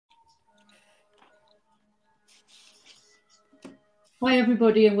Hi,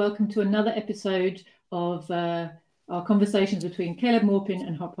 everybody, and welcome to another episode of our conversations between Caleb Maupin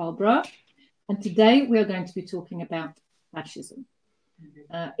and Maupin Brar. And today we are going to be talking about fascism.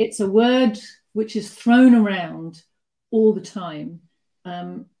 It's a word which is thrown around all the time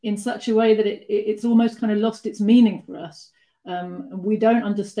in such a way that it's almost kind of lost its meaning for us. And we don't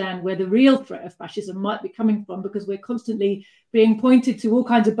understand where the real threat of fascism might be coming from, because we're constantly being pointed to all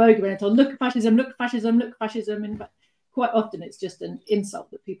kinds of bogeymen and told, look at fascism, look at fascism, look at fascism. And quite often it's just an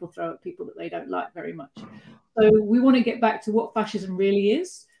insult that people throw at people that they don't like very much. So we want to get back to what fascism really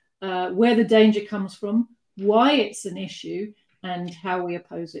is, where the danger comes from, why it's an issue, and how we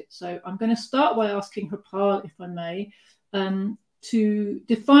oppose it. So I'm going to start by asking Harpal, if I may, to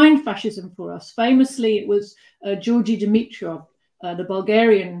define fascism for us. Famously, it was Georgy Dimitrov, the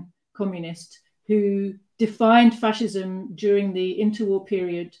Bulgarian communist, who defined fascism during the interwar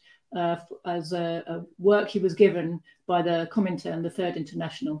period as a work he was given by the Comintern, the Third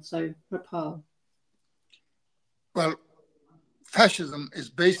International. So, Harpal. Well, fascism is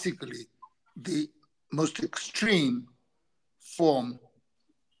basically the most extreme form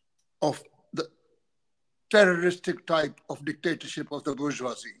of the terroristic type of dictatorship of the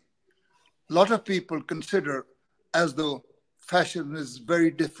bourgeoisie. A lot of people consider as though fascism is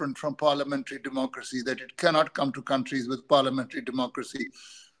very different from parliamentary democracy, that it cannot come to countries with parliamentary democracy.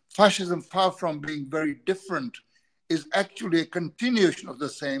 Fascism, far from being very different, is actually a continuation of the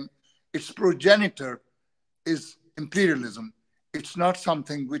same. Its progenitor is imperialism. It's not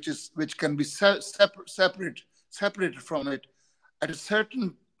something which can be separated from it. At a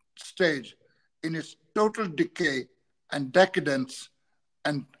certain stage, in its total decay and decadence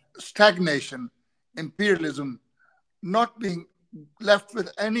and stagnation, imperialism, not being left with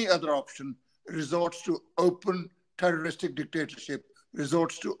any other option, resorts to open terroristic dictatorship,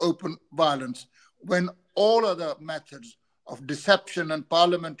 resorts to open violence. When all other methods of deception and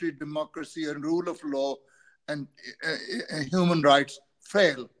parliamentary democracy and rule of law and human rights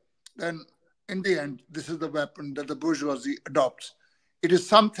fail, then in the end, this is the weapon that the bourgeoisie adopts. It is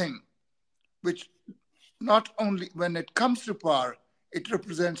something which not only, when it comes to power, it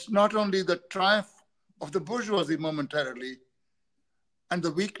represents not only the triumph of the bourgeoisie momentarily and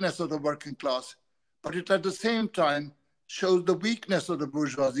the weakness of the working class, but it at the same time shows the weakness of the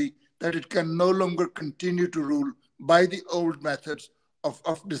bourgeoisie, that it can no longer continue to rule by the old methods of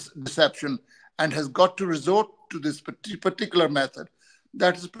deception and has got to resort to this particular method.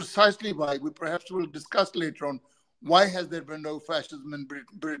 That is precisely why we perhaps will discuss later on why has there been no fascism in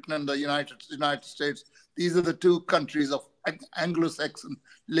Britain and the United States. These are the two countries of Anglo-Saxon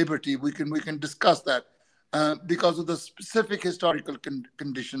liberty. We can discuss that because of the specific historical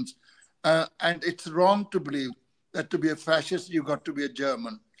conditions. And it's wrong to believe that to be a fascist, you got to be a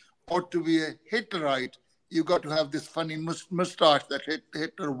German, or to be a Hitlerite, you got to have this funny mustache that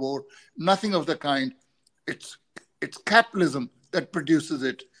Hitler wore. Nothing of the kind. It's capitalism that produces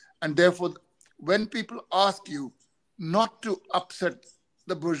it. And therefore, when people ask you not to upset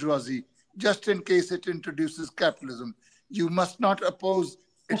the bourgeoisie, just in case it introduces capitalism, you must not oppose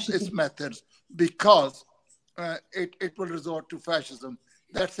its methods, because it will resort to fascism.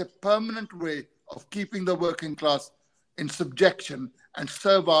 That's a permanent way of keeping the working class in subjection and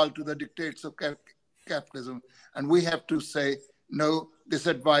servile to the dictates of capitalism. And we have to say, no, this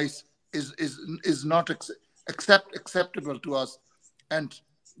advice is not acceptable to us. And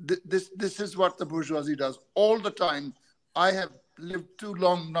this is what the bourgeoisie does all the time. I have lived too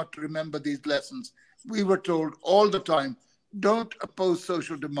long not to remember these lessons. We were told all the time, don't oppose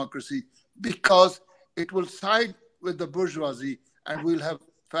social democracy because it will side with the bourgeoisie and we'll have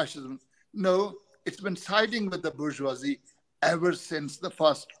fascism. No, it's been siding with the bourgeoisie ever since the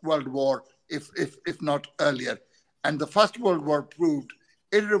First World War, if not earlier. And the First World War proved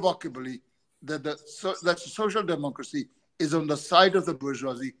irrevocably that social democracy is on the side of the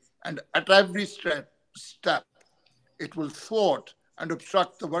bourgeoisie, and at every step, it will thwart and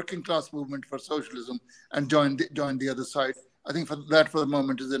obstruct the working class movement for socialism and join the other side. I think for the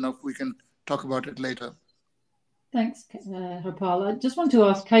moment is enough. We can talk about it later. Thanks, Harpal. I just want to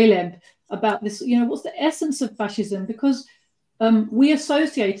ask Caleb about this. What's the essence of fascism? Because we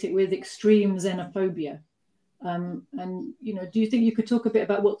associate it with extreme xenophobia. And, do you think you could talk a bit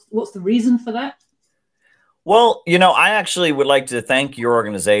about what's the reason for that? Well, I actually would like to thank your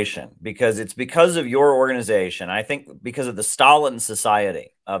organization, because it's because of your organization, I think because of the Stalin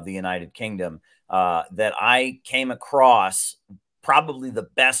Society of the United Kingdom, that I came across probably the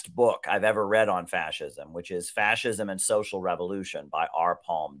best book I've ever read on fascism, which is Fascism and Social Revolution by R.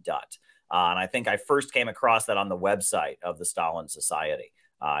 Palm Dutt. And I think I first came across that on the website of the Stalin Society.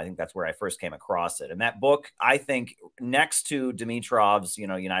 I think that's where I first came across it. And that book, I think, next to Dimitrov's,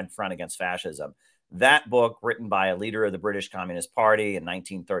 United Front Against Fascism, that book, written by a leader of the British Communist Party in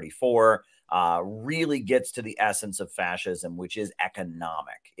 1934, really gets to the essence of fascism, which is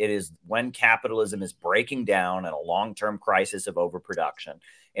economic. It is when capitalism is breaking down in a long-term crisis of overproduction.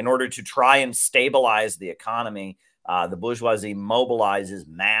 In order to try and stabilize the economy, the bourgeoisie mobilizes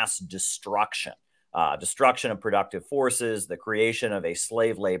mass destruction. Destruction of productive forces, the creation of a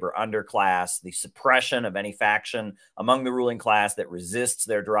slave labor underclass, the suppression of any faction among the ruling class that resists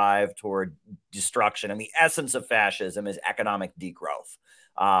their drive toward destruction. And the essence of fascism is economic degrowth.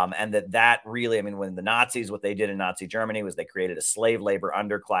 And that really, I mean, when the Nazis, what they did in Nazi Germany was they created a slave labor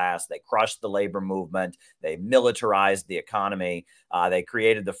underclass. They crushed the labor movement. They militarized the economy. They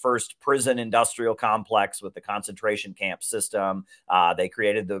created the first prison industrial complex with the concentration camp system. They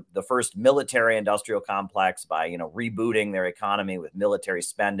created the first military industrial complex by, rebooting their economy with military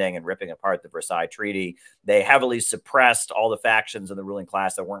spending and ripping apart the Versailles Treaty. They heavily suppressed all the factions in the ruling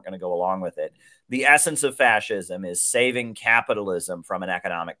class that weren't going to go along with it. The essence of fascism is saving capitalism from an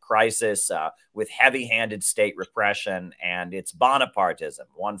economic crisis with heavy-handed state repression, and it's Bonapartism,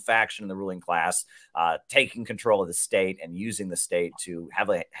 one faction in the ruling class taking control of the state and using the state to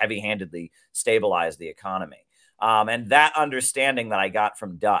heavy-handedly stabilize the economy. And that understanding that I got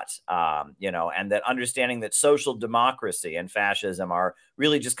from Dutt, and that understanding that social democracy and fascism are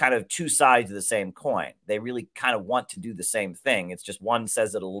really just kind of two sides of the same coin. They really kind of want to do the same thing. It's just one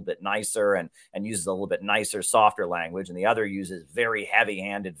says it a little bit nicer and uses a little bit nicer, softer language, and the other uses very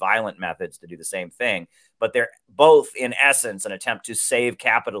heavy-handed, violent methods to do the same thing. But they're both, in essence, an attempt to save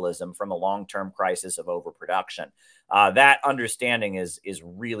capitalism from a long-term crisis of overproduction. That understanding is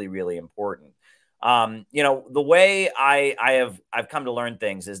really, really important. The way I've come to learn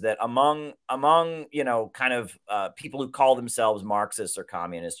things is that among people who call themselves Marxists or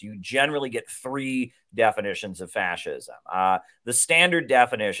communists, you generally get three definitions of fascism. The standard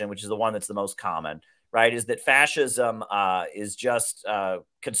definition, which is the one that's the most common, right, is that fascism is just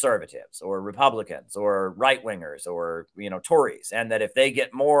conservatives or Republicans or right-wingers or, Tories, and that if they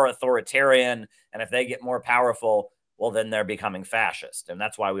get more authoritarian and if they get more powerful, well, then they're becoming fascist. And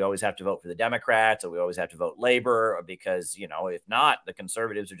that's why we always have to vote for the Democrats, or we always have to vote Labor, because, if not, the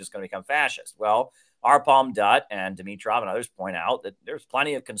conservatives are just going to become fascist. Well, Maupin, Dutt, and Dimitrov and others point out that there's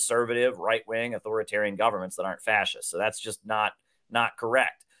plenty of conservative, right-wing, authoritarian governments that aren't fascist. So that's just not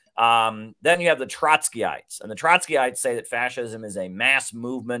correct. Then you have the Trotskyites, and the Trotskyites say that fascism is a mass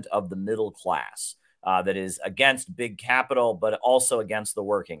movement of the middle class that is against big capital, but also against the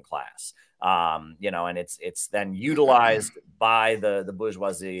working class. And it's then utilized by the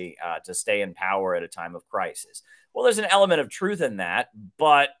bourgeoisie to stay in power at a time of crisis. Well, there's an element of truth in that,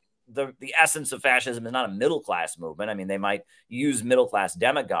 but the essence of fascism is not a middle class movement. I mean, they might use middle class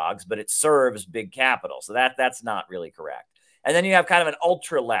demagogues, but it serves big capital. So that's not really correct. And then you have kind of an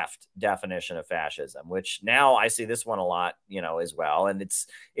ultra left definition of fascism, which now I see this one a lot, as well. And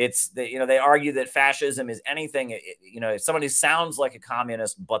they argue that fascism is anything, if somebody sounds like a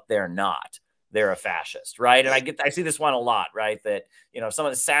communist, but they're not, they're a fascist, right? And I see this one a lot, right? That, if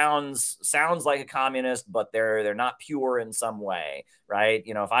someone sounds like a communist, but they're not pure in some way, right?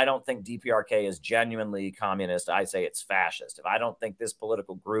 If I don't think DPRK is genuinely communist, I say it's fascist. If I don't think this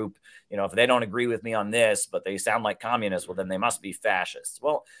political group, if they don't agree with me on this, but they sound like communists, well, then they must be fascists.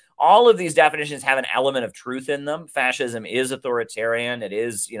 Well, all of these definitions have an element of truth in them. Fascism is authoritarian. It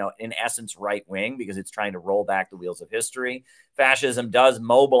is, in essence, right-wing because it's trying to roll back the wheels of history. Fascism does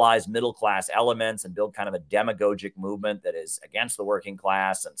mobilize middle-class elements and build kind of a demagogic movement that is against the working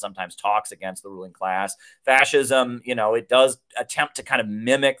class and sometimes talks against the ruling class. Fascism, it does attempt to kind of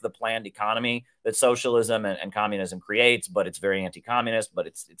mimic the planned economy that socialism and communism creates, but it's very anti-communist, but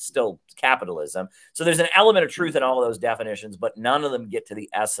it's still capitalism. So there's an element of truth in all of those definitions, but none of them get to the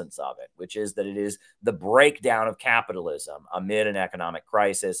essence of it, which is that it is the breakdown of capitalism amid an economic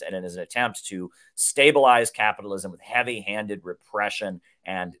crisis, and it is an attempt to stabilize capitalism with heavy-handed repression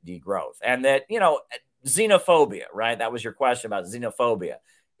and degrowth. And that, xenophobia, right? That was your question about xenophobia.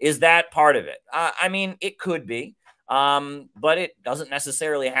 Is that part of it? I mean, it could be. But it doesn't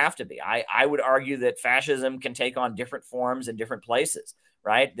necessarily have to be. I would argue that fascism can take on different forms in different places,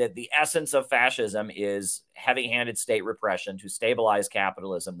 right? That the essence of fascism is heavy-handed state repression to stabilize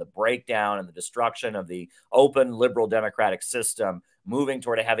capitalism, the breakdown and the destruction of the open liberal democratic system, moving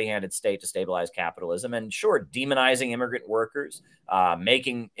toward a heavy-handed state to stabilize capitalism, and sure, demonizing immigrant workers,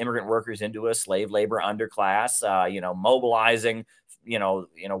 making immigrant workers into a slave labor underclass, mobilizing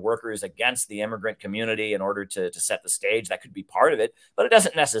workers against the immigrant community in order to set the stage. That could be part of it, but it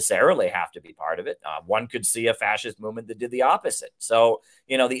doesn't necessarily have to be part of it. One could see a fascist movement that did the opposite. So,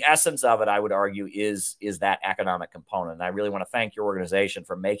 the essence of it, I would argue, is that economic component. And I really want to thank your organization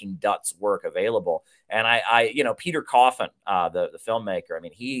for making Dutt's work available. And Peter Coffin, the filmmaker,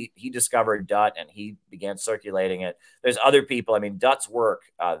 he discovered Dutt and he began circulating it. There's other people. Dutt's work,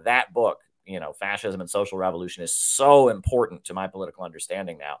 that book, Fascism and Social Revolution, is so important to my political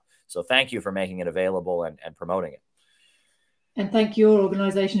understanding now. So thank you for making it available and promoting it. And thank your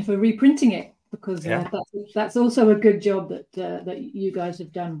organization for reprinting it, because that's also a good job that you guys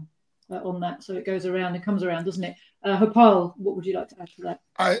have done on that. So it goes around and comes around, doesn't it? Hopal, what would you like to add to that?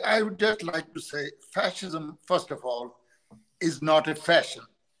 I would just like to say fascism, first of all, is not a fashion.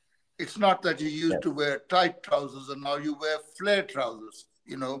 It's not that you used to wear tight trousers and now you wear flare trousers,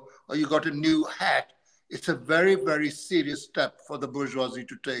 or you got a new hat. It's a very, very serious step for the bourgeoisie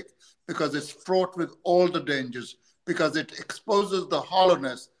to take, because it's fraught with all the dangers, because it exposes the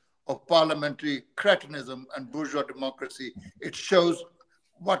hollowness of parliamentary cretinism and bourgeois democracy. It shows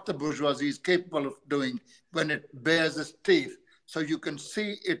what the bourgeoisie is capable of doing when it bares its teeth. So you can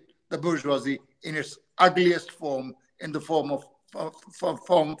see the bourgeoisie in its ugliest form, in the form of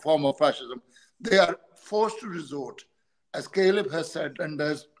fascism. They are forced to resort, as Caleb has said, and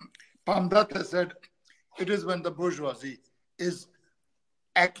as Pamdat has said, it is when the bourgeoisie is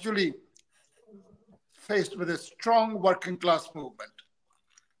actually faced with a strong working class movement,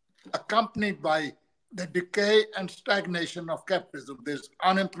 accompanied by the decay and stagnation of capitalism. There's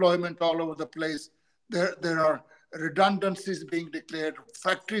unemployment all over the place. There are redundancies being declared.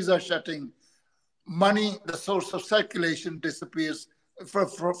 Factories are shutting. Money, the source of circulation, disappears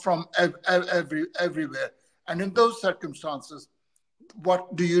from everywhere. And in those circumstances,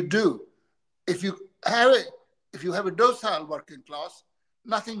 what do you do? If you have a docile working class,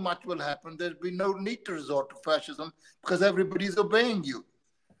 nothing much will happen. There'll be no need to resort to fascism because everybody's obeying you.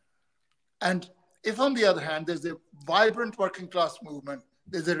 And if, on the other hand, there's a vibrant working class movement,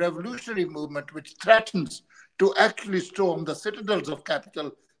 there's a revolutionary movement which threatens to actually storm the citadels of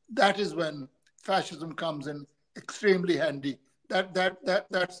capital, that is when fascism comes in extremely handy.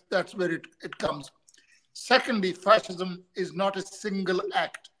 That's where it comes. Secondly, fascism is not a single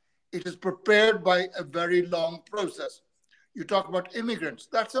act. It is prepared by a very long process. You talk about immigrants.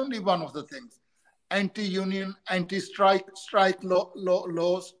 That's only one of the things. Anti-union, anti-strike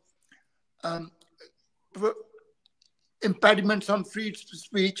laws, impediments on free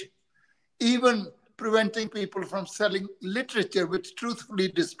speech, even preventing people from selling literature which truthfully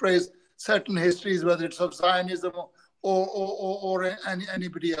displays certain histories, whether it's of Zionism or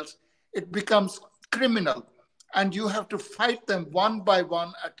anybody else. It becomes criminal, and you have to fight them one by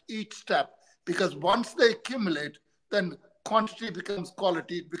one at each step, because once they accumulate, then quantity becomes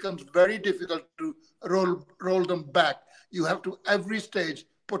quality. It becomes very difficult to roll them back. You have to, every stage,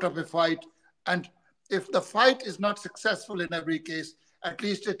 put up a fight, and if the fight is not successful in every case, at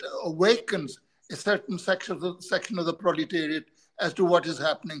least it awakens a certain section of the proletariat as to what is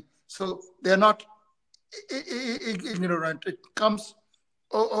happening. So they're not ignorant. It comes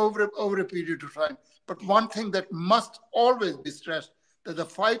over a period of time. But one thing that must always be stressed, that the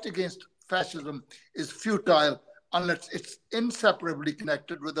fight against fascism is futile unless it's inseparably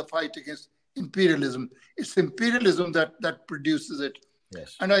connected with the fight against imperialism. It's imperialism that produces it.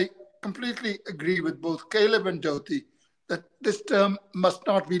 Yes. And I completely agree with both Caleb and Jyoti that this term must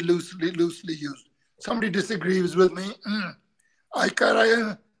not be loosely used. Somebody disagrees with me, I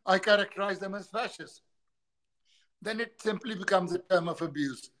characterize them as fascists. Then it simply becomes a term of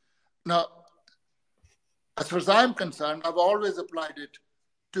abuse. Now, as far as I'm concerned, I've always applied it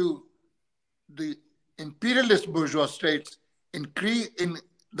to the imperialist bourgeois states in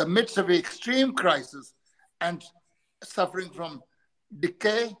the midst of an extreme crisis and suffering from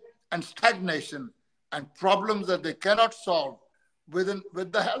decay and stagnation and problems that they cannot solve with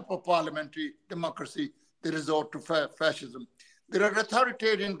the help of parliamentary democracy. They resort to fascism. There are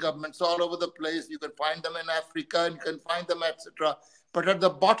authoritarian governments all over the place. You can find them in Africa, and you can find them, etc. But at the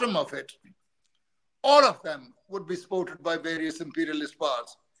bottom of it, all of them would be supported by various imperialist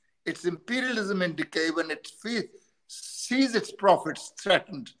powers. It's imperialism in decay when it sees its profits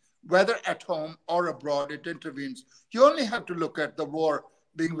threatened, whether at home or abroad, it intervenes. You only have to look at the war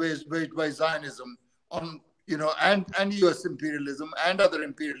being waged by Zionism on, and US imperialism and other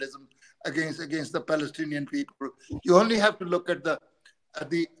imperialism against the Palestinian people. You only have to look at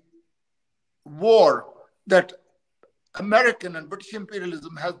the war that American and British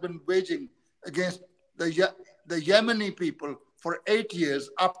imperialism has been waging against the Yemeni people for 8 years,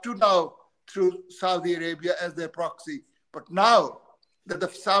 up to now through Saudi Arabia as their proxy. But now that the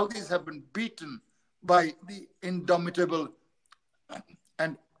Saudis have been beaten by the indomitable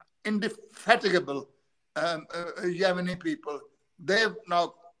and indefatigable Yemeni people. They've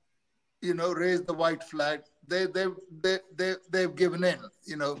now, raised the white flag. They've given in.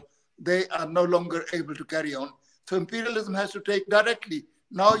 They are no longer able to carry on. So imperialism has to take directly.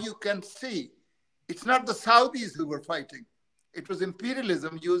 Now you can see, it's not the Saudis who were fighting. It was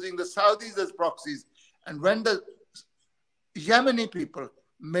imperialism using the Saudis as proxies. And when the Yemeni people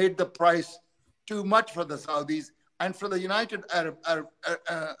made the price too much for the Saudis and for the United Arab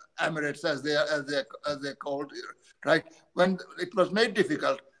Emirates, as they're called, right? When it was made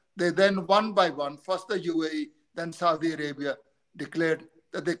difficult, they then one by one, first the UAE, then Saudi Arabia, declared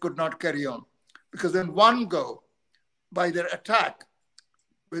that they could not carry on. Because in one go, by their attack,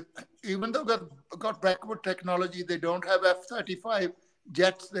 even though they've got backward technology, they don't have F-35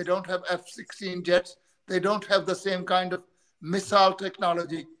 jets, they don't have F-16 jets, they don't have the same kind of missile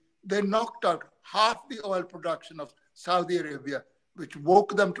technology. They knocked out half the oil production of Saudi Arabia, which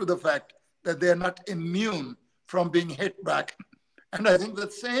woke them to the fact that they are not immune from being hit back. And I think the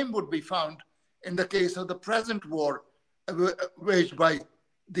same would be found in the case of the present war waged by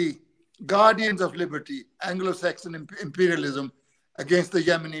the guardians of liberty, Anglo-Saxon imperialism, against the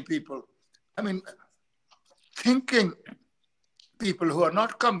Yemeni people. I mean, thinking people who are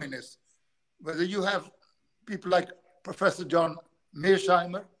not communists, whether you have people like Professor John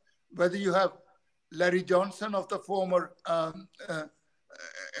Mearsheimer, whether you have Larry Johnson of the former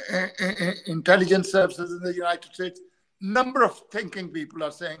intelligence services in the United States, number of thinking people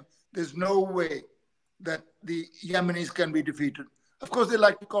are saying there's no way that the Yemenis can be defeated. Of course, they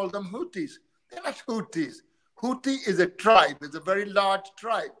like to call them Houthis. They're not Houthis. Houthi is a tribe. It's a very large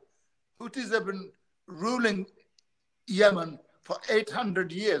tribe. Houthis have been ruling Yemen for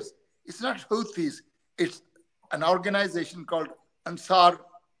 800 years. It's not Houthis. It's an organization called Ansarullah,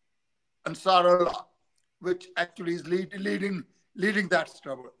 which actually is leading that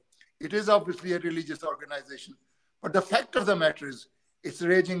struggle. It is obviously a religious organization. But the fact of the matter is, it's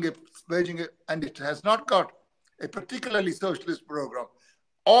raging, and it has not got a particularly socialist program.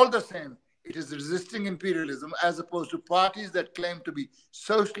 All the same, it is resisting imperialism as opposed to parties that claim to be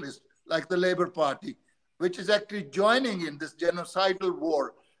socialist, like the Labour Party, which is actually joining in this genocidal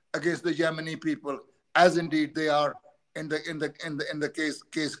war against the Yemeni people, as indeed they are in the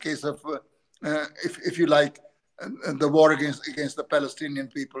case of, if you like, the war against the Palestinian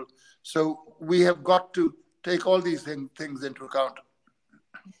people. So we have got to take all these things into account.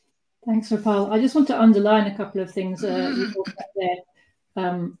 Thanks, Rapal. I just want to underline a couple of things you talked about there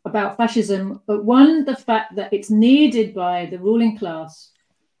about fascism. But one, the fact that it's needed by the ruling class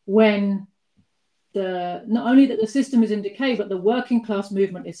when not only that the system is in decay, but the working class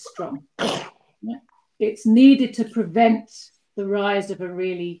movement is strong. It's needed to prevent the rise of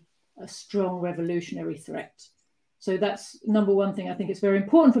a strong revolutionary threat. So that's number one thing. I think it's very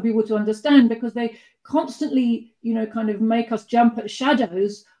important for people to understand, because they constantly, kind of make us jump at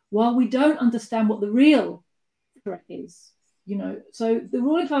shadows while we don't understand what the real threat is. So the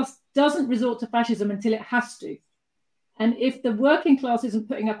ruling class doesn't resort to fascism until it has to. And if the working class isn't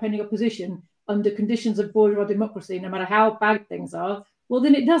putting up any opposition under conditions of bourgeois democracy, no matter how bad things are, well,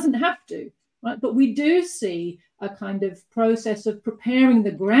 then it doesn't have to. Right? But we do see a kind of process of preparing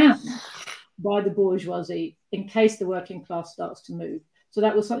the ground by the bourgeoisie in case the working class starts to move. So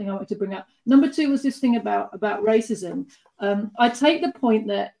that was something I wanted to bring up. Number two was this thing about racism. I take the point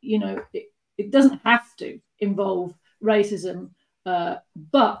that, it doesn't have to involve racism,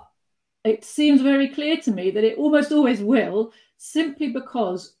 but it seems very clear to me that it almost always will, simply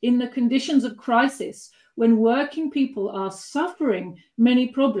because in the conditions of crisis, when working people are suffering many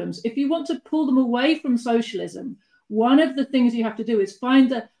problems, if you want to pull them away from socialism, one of the things you have to do is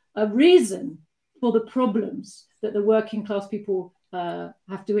find a reason for the problems that the working class people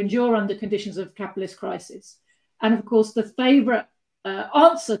have to endure under conditions of capitalist crisis. And of course, the favorite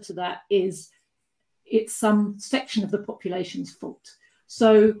answer to that is it's some section of the population's fault.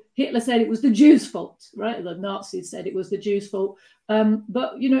 So Hitler said it was the Jews' fault, right? The Nazis said it was the Jews' fault.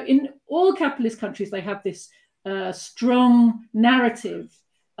 But, in all capitalist countries, they have this strong narrative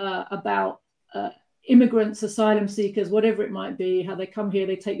about immigrants, asylum seekers, whatever it might be, how they come here,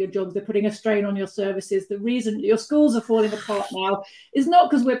 they take your jobs, they're putting a strain on your services. The reason your schools are falling apart now is not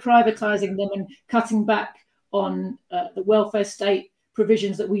because we're privatizing them and cutting back on the welfare state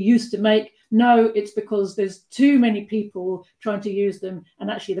provisions that we used to make. No, it's because there's too many people trying to use them. And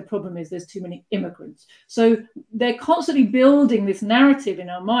actually the problem is there's too many immigrants. So they're constantly building this narrative in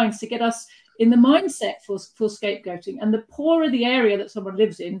our minds to get us in the mindset for scapegoating. And the poorer the area that someone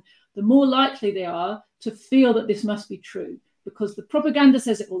lives in, the more likely they are to feel that this must be true. because the propaganda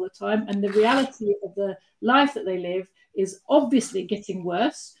says it all the time, and the reality of the life that they live is obviously getting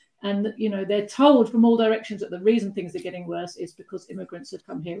worse. And, you know, they're told from all directions that the reason things are getting worse is because immigrants have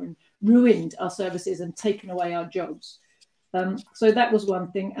come here and ruined our services and taken away our jobs. So that was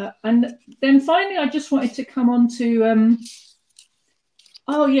one thing. And then finally, I just wanted to come on to,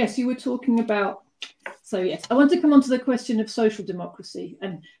 oh, yes, you were talking about, so yes, I want to come on to the question of social democracy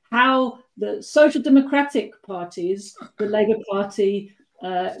and how the social democratic parties, the Labour Party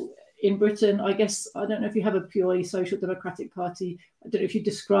in Britain, I guess, I don't know if you have a purely social democratic party. I don't know if you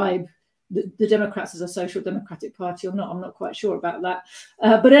describe the Democrats as a social democratic party or not. I'm not quite sure about that.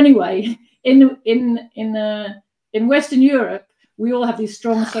 But anyway, in Western Europe, we all have these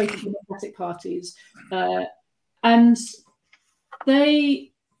strong social democratic parties, and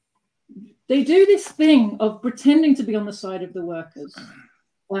they do this thing of pretending to be on the side of the workers.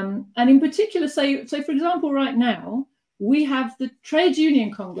 And in particular, say for example, right now, we have the Trade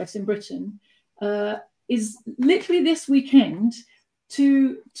Union Congress in Britain is literally this weekend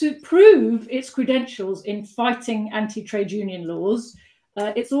to prove its credentials in fighting anti-trade union laws.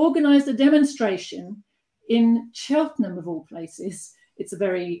 It's organised a demonstration in Cheltenham, of all places. It's a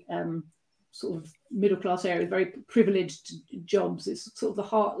very sort of middle-class area, very privileged jobs. It's sort of the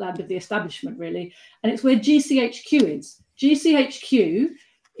heartland of the establishment, really. And it's where GCHQ is. GCHQ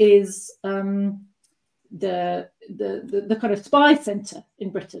is the kind of spy centre in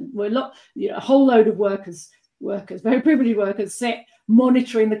Britain, where a whole load of workers, very privileged workers, sit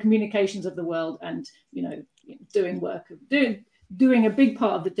monitoring the communications of the world and, you know, doing a big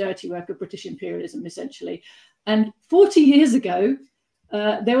part of the dirty work of British imperialism, essentially. And 40 years ago,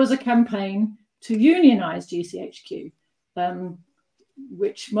 there was a campaign to unionise GCHQ,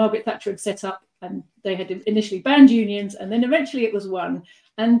 which Margaret Thatcher had set up, and they had initially banned unions, and then eventually it was won.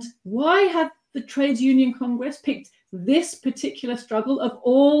 And why have the Trades Union Congress picked this particular struggle of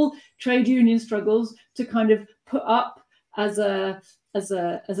all trade union struggles to kind of put up as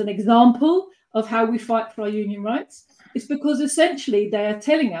an example of how we fight for our union rights? It's because essentially they are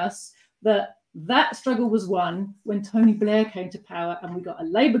telling us that struggle was won when Tony Blair came to power and we got a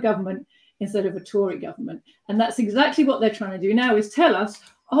Labour government instead of a Tory government. And that's exactly what they're trying to do now, is tell us,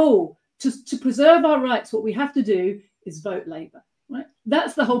 oh, to preserve our rights, what we have to do is vote Labour. Right?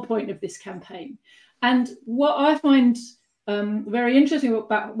 That's the whole point of this campaign. And what I find very interesting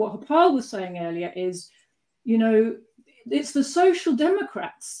about what Harpal was saying earlier is, you know, it's the Social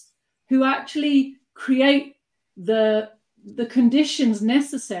Democrats who actually create the conditions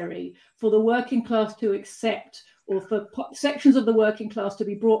necessary for the working class to accept, or for sections of the working class to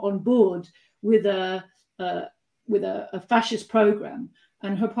be brought on board with a fascist program.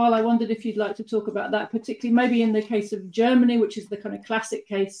 And Harpal, I wondered if you'd like to talk about that, particularly maybe in the case of Germany, which is the kind of classic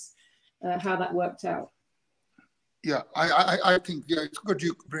case, how that worked out. Yeah, I think it's good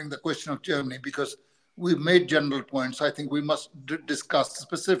you bring the question of Germany, because we've made general points. I think we must discuss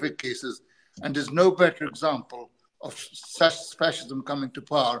specific cases, and there's no better example of such fascism coming to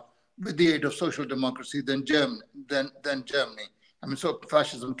power with the aid of social democracy than Germany. I mean, so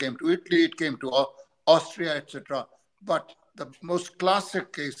fascism came to Italy, it came to Austria, etc. But the most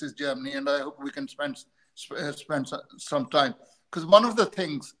classic case is Germany, and I hope we can spend some time. Because one of the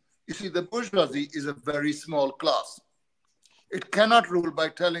things, you see, the bourgeoisie is a very small class. It cannot rule by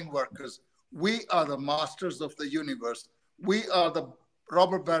telling workers, we are the masters of the universe. We are the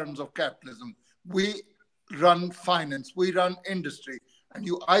robber barons of capitalism. We run finance, we run industry, and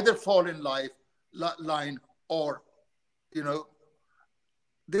you either fall in line or, you know,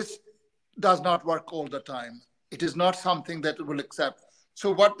 this does not work all the time. It is not something that it will accept.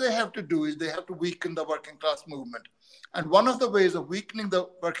 So what they have to do is they have to weaken the working class movement. And one of the ways of weakening the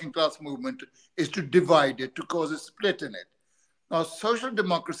working class movement is to divide it, to cause a split in it. Now, social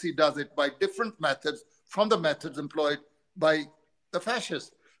democracy does it by different methods from the methods employed by the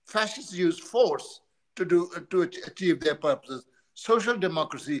fascists. Fascists use force to achieve their purposes. Social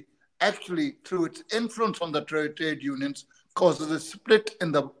democracy actually, through its influence on the trade unions, causes a split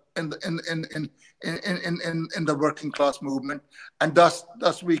in the working class movement, and thus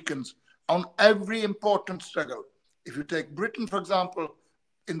weakens on every important struggle. If you take Britain, for example,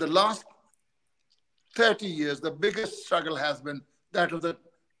 in the last 30 years, the biggest struggle has been that of the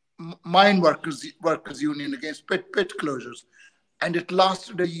mine workers union against pit closures. And it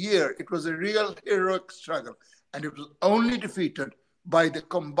lasted a year. It was a real heroic struggle. And it was only defeated by the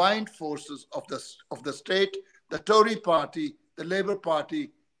combined forces of the state, the Tory party, the Labour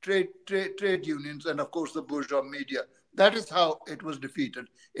Party, trade unions, and of course the bourgeois media. That is how it was defeated.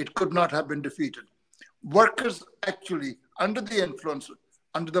 It could not have been defeated. Workers actually, under the influence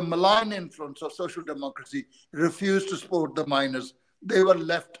under the malign influence of social democracy, refused to support the miners. They were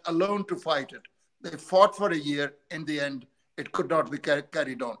left alone to fight it. They fought for a year. In the end, it could not be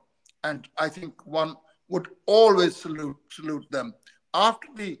carried on. And I think one would always salute them. After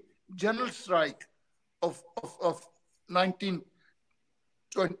the general strike of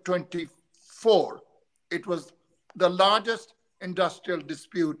 1924, it was the largest industrial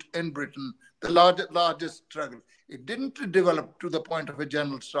dispute in Britain, the largest struggle. It didn't develop to the point of a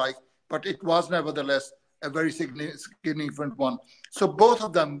general strike, but it was nevertheless a very significant one. So both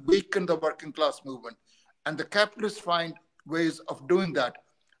of them weakened the working class movement, and the capitalists find ways of doing that.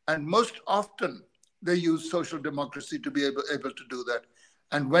 And most often they use social democracy to be able to do that.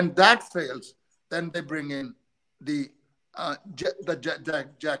 And when that fails, then they bring in the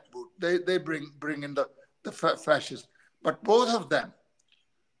jackboot. They bring in the fascists. But both of them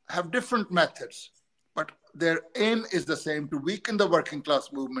have different methods. But their aim is the same: to weaken the working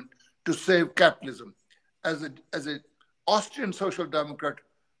class movement, to save capitalism. As a Austrian social democrat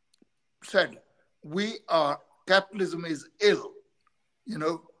said, capitalism is ill,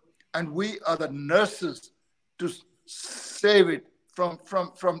 and we are the nurses to save it from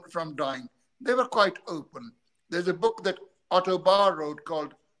dying. They were quite open. There's a book that Otto Brar wrote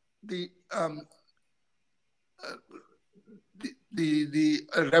called the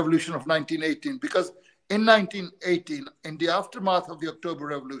Revolution of 1918, because in 1918, in the aftermath of the October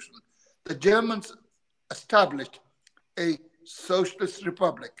Revolution, the Germans established a socialist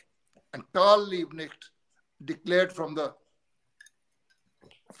republic, and Karl Liebknecht declared from the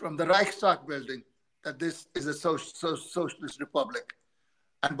Reichstag building that this is a socialist republic.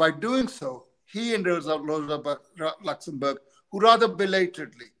 And by doing so, he and Rosa Luxemburg, who rather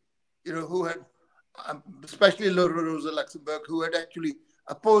belatedly, who had, especially Rosa Luxemburg, who had actually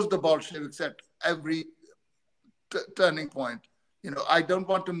opposed the Bolsheviks at every turning point. I don't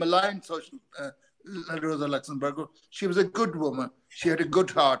want to malign Rosa Luxemburg. She was a good woman. She had a good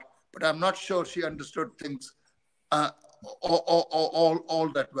heart, but I'm not sure she understood things all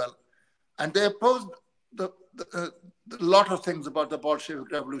that well. And they opposed a lot of things about the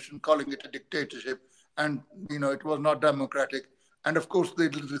Bolshevik Revolution, calling it a dictatorship, and it was not democratic. And of course, they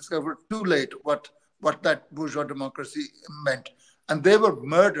discovered too late what that bourgeois democracy meant. And they were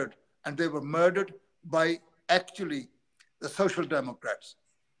murdered, and they were murdered by actually the Social Democrats.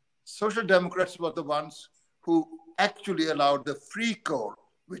 Social Democrats were the ones who actually allowed the Free Corps,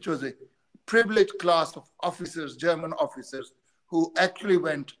 which was a privileged class of officers, German officers, who actually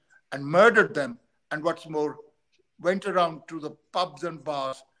went and murdered them, and what's more, went around to the pubs and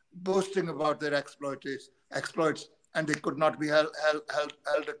bars boasting about their exploits, and they could not be held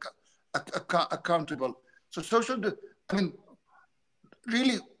accountable. So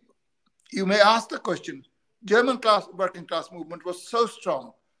really, you may ask the question, German working class movement was so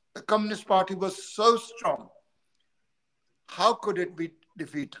strong, the Communist Party was so strong, how could it be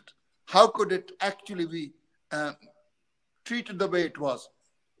defeated? How could it actually be treated the way it was?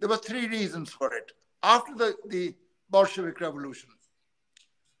 There were three reasons for it. After the Bolshevik Revolution,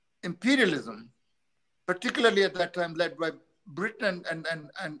 imperialism, particularly at that time led by Britain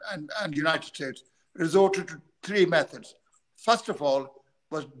and United States, resorted to three methods. First of all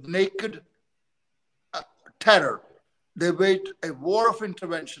was naked terror. They waged a war of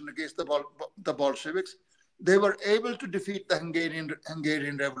intervention against the Bolsheviks. They were able to defeat the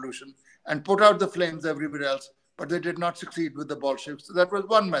Hungarian Revolution and put out the flames everywhere else, but they did not succeed with the Bolsheviks. So that was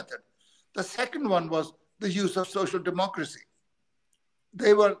one method. The second one was the use of social democracy.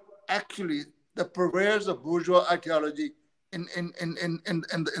 They were actually the purveyors of bourgeois ideology in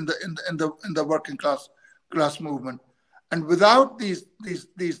the working class movement. And without these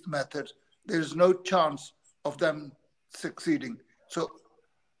methods, there is no chance of them succeeding. So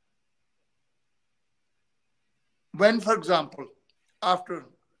when, for example, after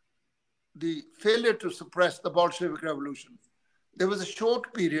the failure to suppress the Bolshevik Revolution, there was a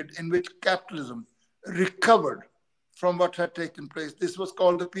short period in which capitalism recovered from what had taken place. This was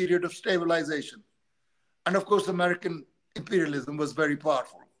called the period of stabilization. And of course, American imperialism was very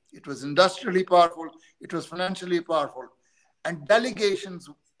powerful. It was industrially powerful. It was financially powerful. And delegations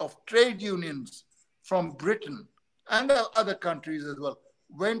of trade unions from Britain and other countries as well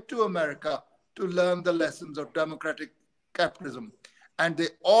went to America to learn the lessons of democratic capitalism. And they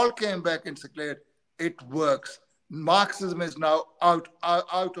all came back and declared, it works. Marxism is now out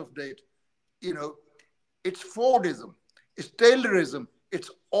of date. It's Fordism, it's Taylorism,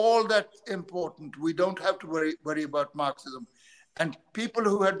 it's all that important. We don't have to worry about Marxism. And people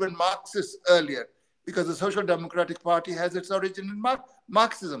who had been Marxists earlier, because the Social Democratic Party has its origin in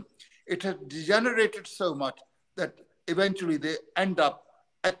Marxism, it had degenerated so much that eventually they end up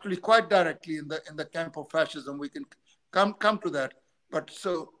actually quite directly in the camp of fascism. We can come to that. But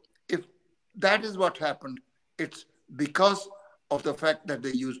so if that is what happened, it's because of the fact that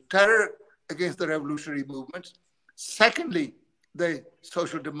they used terror against the revolutionary movements. Secondly, the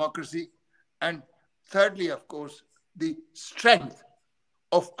social democracy. And thirdly, of course, the strength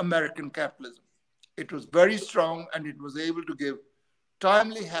of American capitalism. It was very strong, and it was able to give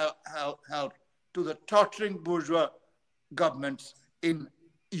timely help to the tottering bourgeois governments in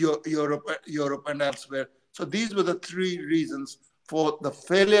Europe and elsewhere. So these were the three reasons for the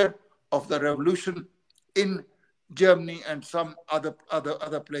failure of the revolution in Germany and some other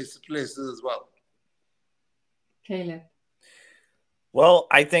places as well. Caleb. Well,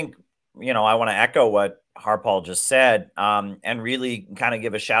 I think, I want to echo what Harpal just said, and really kind of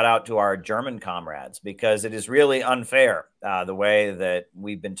give a shout out to our German comrades, because it is really unfair the way that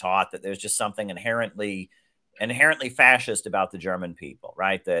we've been taught that there's just something inherently fascist about the German people,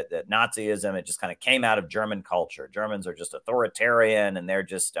 right? That Nazism, it just kind of came out of German culture. Germans are just authoritarian, and they're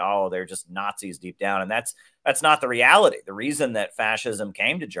just Nazis deep down. And that's not the reality. The reason that fascism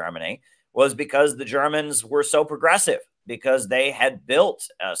came to Germany was because the Germans were so progressive, because they had built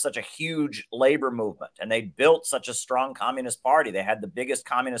such a huge labor movement, and they built such a strong communist party. They had the biggest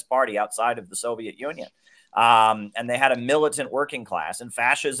communist party outside of the Soviet Union. And they had a militant working class, and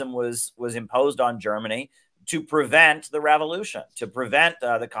fascism was imposed on Germany to prevent the revolution, to prevent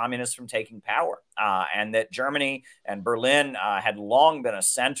the communists from taking power. And that Germany and Berlin had long been a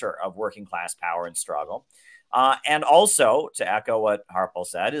center of working class power and struggle. And also, to echo what Harpal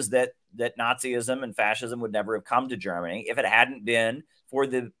said, is that Nazism and fascism would never have come to Germany if it hadn't been for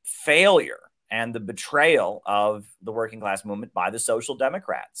the failure and the betrayal of the working class movement by the Social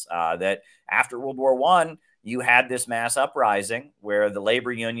Democrats. That after World War I, you had this mass uprising where the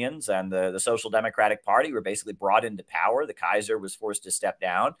labor unions and the Social Democratic Party were basically brought into power. The Kaiser was forced to step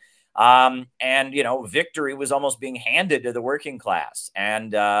down. And, victory was almost being handed to the working class.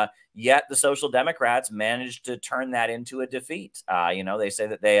 And yet the Social Democrats managed to turn that into a defeat. They say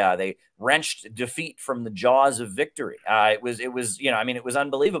that they wrenched defeat from the jaws of victory. It was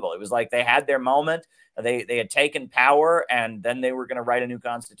unbelievable. It was like they had their moment. They had taken power, and then they were going to write a new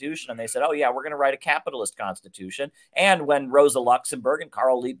constitution. And they said, oh, yeah, we're going to write a capitalist constitution. And when Rosa Luxemburg and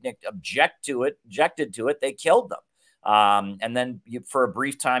Karl Liebknecht objected to it, they killed them. And then for a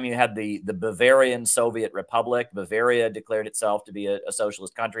brief time, you had the Bavarian Soviet Republic. Bavaria declared itself to be a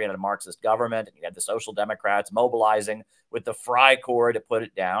socialist country and a Marxist government. And you had the Social Democrats mobilizing with the Freikorps to put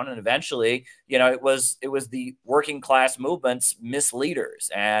it down. And eventually, it was the working class movement's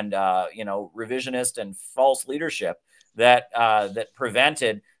misleaders and, revisionist and false leadership that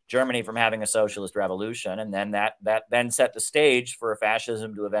prevented Germany from having a socialist revolution. And then that then set the stage for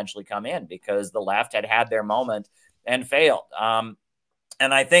fascism to eventually come in, because the left had their moment and failed.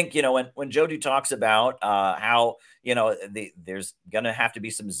 And I think, when Jody talks about how, there's going to have to be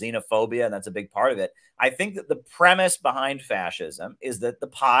some xenophobia, and that's a big part of it. I think that the premise behind fascism is that the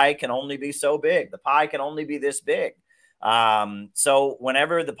pie can only be so big. The pie can only be this big. So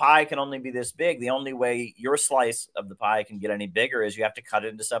whenever the pie can only be this big, the only way your slice of the pie can get any bigger is you have to cut it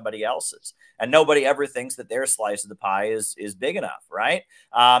into somebody else's. And nobody ever thinks that their slice of the pie is big enough, right?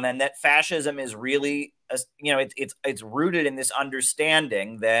 And that fascism is really, it's rooted in this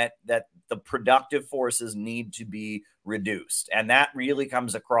understanding that the productive forces need to be reduced. And that really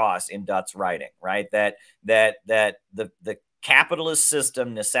comes across in Dutt's writing, right? That the capitalist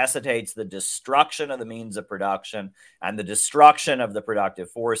system necessitates the destruction of the means of production and the destruction of the productive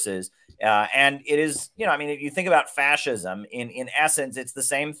forces. And it is, if you think about fascism, in essence, it's the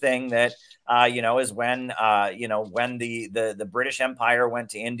same thing that, as when the British Empire went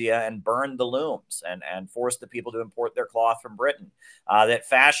to India and burned the looms and forced the people to import their cloth from Britain. That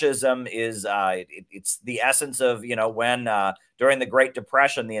fascism is, it's the essence of, when during the Great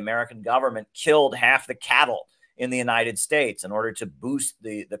Depression, the American government killed half the cattle in the United States in order to boost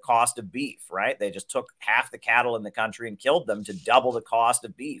the cost of beef, right? They just took half the cattle in the country and killed them to double the cost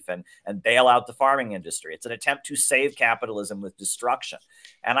of beef and bail out the farming industry. It's an attempt to save capitalism with destruction.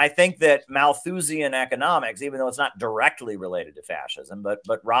 And I think that Malthusian economics, even though it's not directly related to fascism,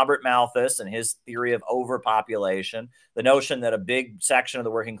 but Robert Malthus and his theory of overpopulation, the notion that a big section of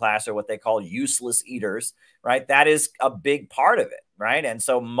the working class are what they call useless eaters, right? That is a big part of it, right? And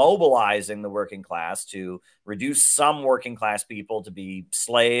so mobilizing the working class to reduce some working class people to be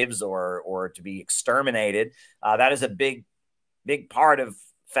slaves or to be exterminated, that is a big part of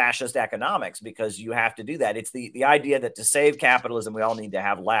fascist economics, because you have to do that. It's the idea that to save capitalism, we all need to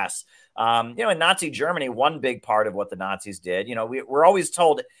have less. In Nazi Germany, one big part of what the Nazis did, we're always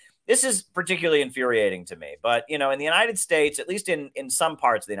told this is particularly infuriating to me. But, you know, in the United States, at least in some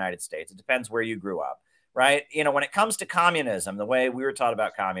parts of the United States, it depends where you grew up, right? You know, when it comes to communism, the way we were taught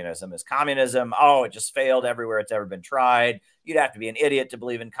about communism is communism, oh, it just failed everywhere it's ever been tried. You'd have to be an idiot to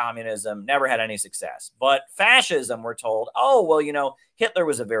believe in communism, never had any success. But fascism, we're told, oh, well, you know, Hitler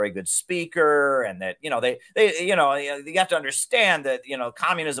was a very good speaker, and that, you know, you have to understand that, you know,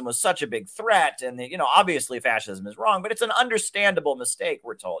 communism was such a big threat, and that, you know, obviously fascism is wrong, but it's an understandable mistake,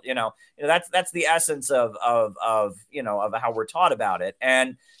 we're told. That's the essence of how we're taught about it.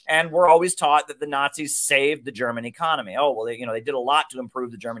 And we're always taught that the Nazis saved the German economy. Oh, well, they did a lot to improve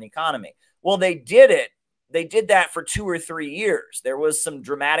the German economy. Well, they did it. They did that for 2 or 3 years. There was some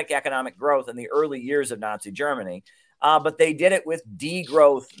dramatic economic growth in the early years of Nazi Germany, but they did it with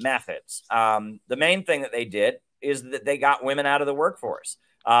degrowth methods. The main thing that they did is that they got women out of the workforce.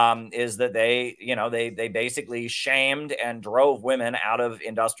 Is that they basically shamed and drove women out of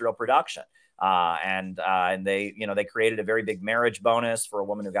industrial production. And they created a very big marriage bonus for a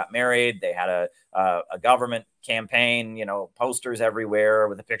woman who got married. They had a government campaign, posters everywhere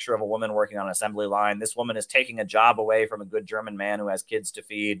with a picture of a woman working on an assembly line. This woman is taking a job away from a good German man who has kids to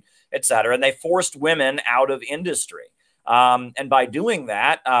feed, etc. And they forced women out of industry. And by doing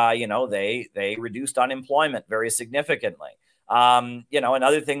that, they reduced unemployment very significantly.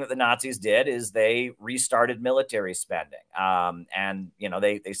 Another thing that the Nazis did is they restarted military spending.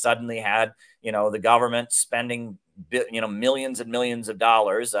 They suddenly had, the government spending, millions and millions of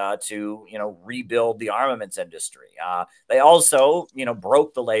dollars to, rebuild the armaments industry. They also,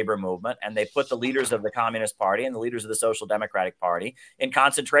 broke the labor movement, and they put the leaders of the Communist Party and the leaders of the Social Democratic Party in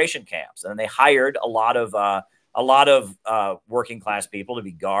concentration camps. And they hired a lot of working class people to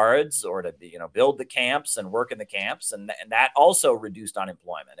be guards or to build the camps and work in the camps. And that also reduced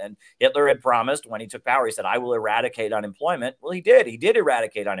unemployment. And Hitler had promised when he took power, he said, I will eradicate unemployment. Well, he did. He did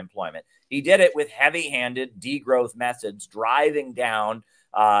eradicate unemployment. He did it with heavy-handed degrowth methods, driving down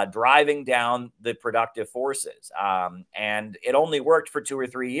the productive forces. And it only worked for 2 or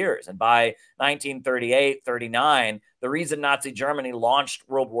 3 years. And by 1938, 39, the reason Nazi Germany launched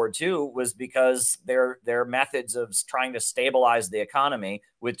World War II was because their methods of trying to stabilize the economy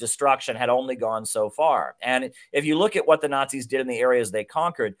with destruction had only gone so far. And if you look at what the Nazis did in the areas they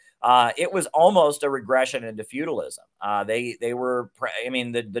conquered, it was almost a regression into feudalism. The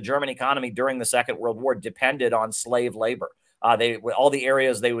German economy during the Second World War depended on slave labor. All the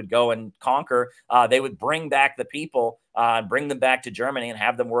areas they would go and conquer, they would bring back the people, bring them back to Germany and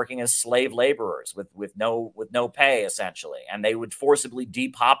have them working as slave laborers with no pay, essentially. And they would forcibly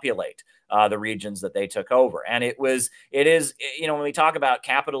depopulate the regions that they took over. And it is, when we talk about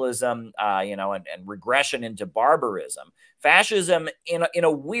capitalism, and regression into barbarism, fascism in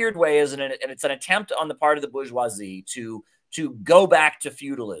a weird way it's an attempt on the part of the bourgeoisie to go back to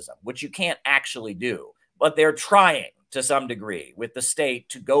feudalism, which you can't actually do, but they're trying to some degree with the state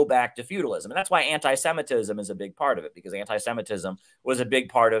to go back to feudalism. And that's why anti-Semitism is a big part of it, because anti-Semitism was a big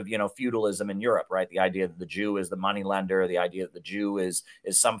part of, feudalism in Europe, right? The idea that the Jew is the moneylender, the idea that the Jew is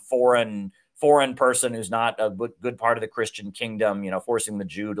some foreign person who's not a good part of the Christian kingdom, forcing the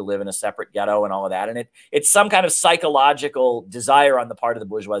Jew to live in a separate ghetto and all of that. And it's some kind of psychological desire on the part of the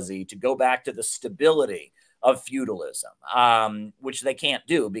bourgeoisie to go back to the stability of feudalism, which they can't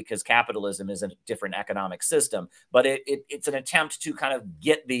do because capitalism is a different economic system. But it's an attempt to kind of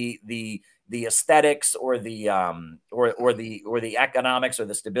get the aesthetics or the economics or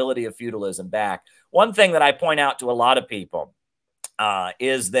the stability of feudalism back. One thing that I point out to a lot of people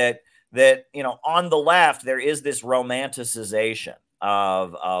is that on the left there is this romanticization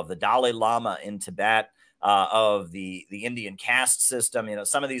of the Dalai Lama in Tibet, of the Indian caste system.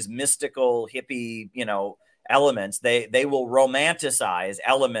 Some of these mystical hippie elements, they will romanticize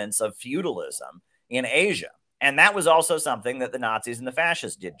elements of feudalism in Asia. And that was also something that the Nazis and the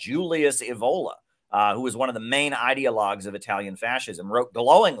fascists did. Julius Evola, who was one of the main ideologues of Italian fascism, wrote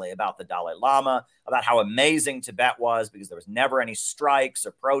glowingly about the Dalai Lama, about how amazing Tibet was because there was never any strikes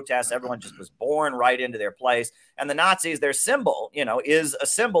or protests. Everyone just was born right into their place. And the Nazis, their symbol, is a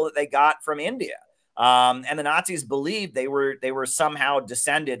symbol that they got from India. And the Nazis believed they were somehow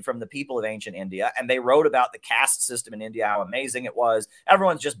descended from the people of ancient India, and they wrote about the caste system in India, how amazing it was.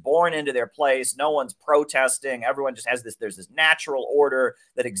 Everyone's just born into their place. No one's protesting. Everyone just has there's this natural order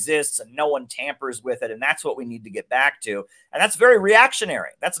that exists, and no one tampers with it. And that's what we need to get back to. And that's very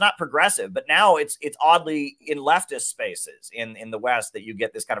reactionary. That's not progressive. But now it's oddly in leftist spaces in the West that you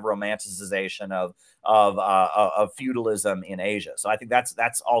get this kind of romanticization of feudalism in Asia. So I think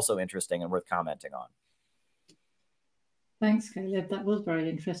that's also interesting and worth commenting on. Thanks, Caleb. That was very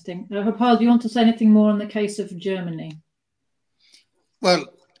interesting. Harpal, do you want to say anything more on the case of Germany? Well,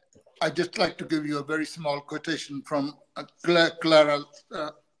 I'd just like to give you a very small quotation from Clara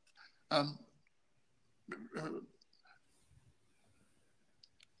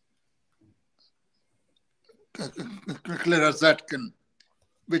Zetkin,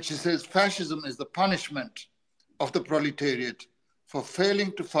 which says, fascism is the punishment of the proletariat for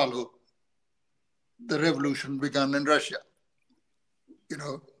failing to follow the revolution begun in Russia. You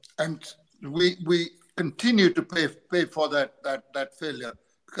know, and we continue to pay for that failure,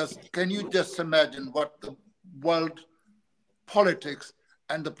 because can you just imagine what the world politics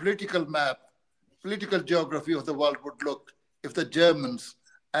and the political map, political geography of the world would look if the Germans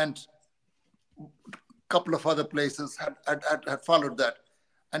and a couple of other places had followed that.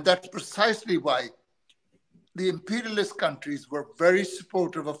 And that's precisely why the imperialist countries were very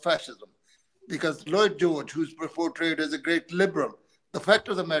supportive of fascism, because Lloyd George, who's portrayed as a great liberal, the fact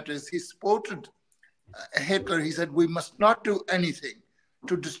of the matter is he supported Hitler. He said, we must not do anything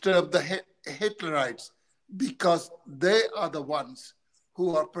to disturb the Hitlerites, because they are the ones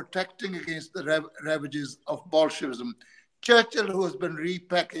who are protecting against the ravages of Bolshevism. Churchill, who has been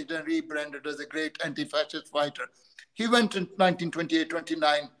repackaged and rebranded as a great anti-fascist fighter, he went in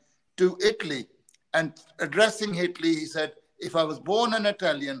 1928-29 to Italy, and addressing Hitler, he said, if I was born an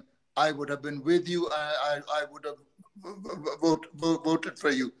Italian, I would have been with you, I would have voted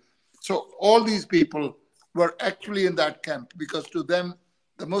for you. So all these people were actually in that camp, because to them,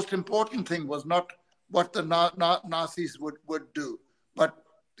 the most important thing was not what the Nazis would do, but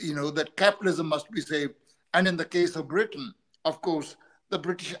that capitalism must be saved. And in the case of Britain, of course, the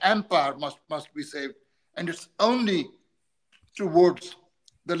British Empire must be saved. And it's only towards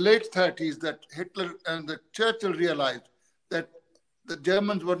the late 30s that Hitler and the Churchill realized that the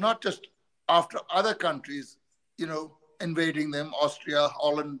Germans were not just after other countries, invading them, Austria,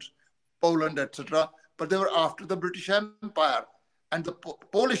 Holland, Poland, etc., but they were after the British Empire. And the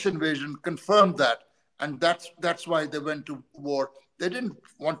Polish invasion confirmed that. And that's why they went to war. They didn't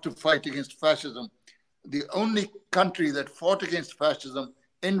want to fight against fascism. The only country that fought against fascism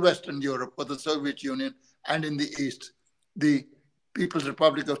in Western Europe was the Soviet Union, and in the East, the People's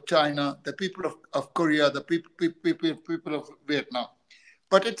Republic of China, the people of Korea, the people of Vietnam.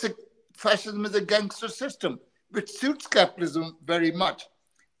 But fascism is a gangster system, which suits capitalism very much.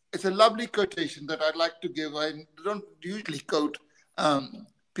 It's a lovely quotation that I'd like to give. I don't usually quote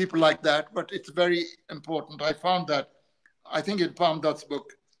people like that, but it's very important. I found that, I think in Palmdot's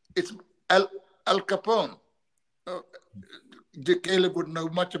book, it's Al Capone. Caleb would know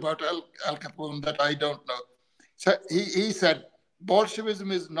much about Al Capone that I don't know. So he said,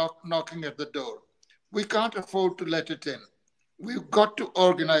 Bolshevism is knocking at the door. We can't afford to let it in. We've got to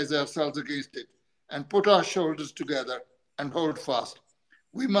organize ourselves against it and put our shoulders together and hold fast.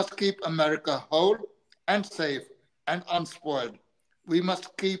 We must keep America whole and safe and unspoiled. We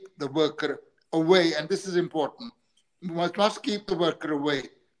must keep the worker away, and this is important. We must keep the worker away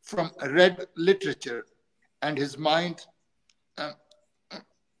from red literature and his mind and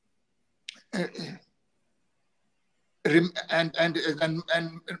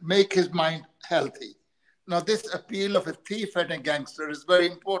make his mind healthy. Now, this appeal of a thief and a gangster is very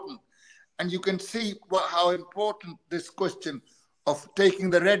important. And you can see how important this question of taking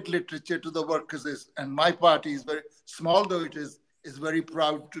the red literature to the workers is. And my party is very, small though it is very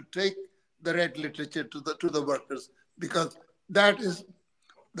proud to take the red literature to the workers, because that is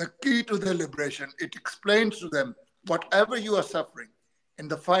the key to their liberation. It explains to them whatever you are suffering, in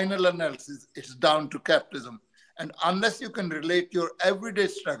the final analysis, it's down to capitalism. And unless you can relate your everyday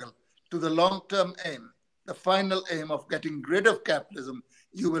struggle to the long-term aim, the final aim of getting rid of capitalism,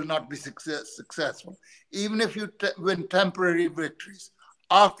 you will not be successful. Even if you win temporary victories,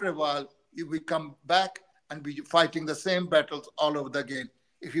 after a while, you will come back and be fighting the same battles all over again.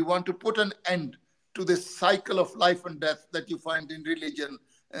 If you want to put an end to this cycle of life and death that you find in religion,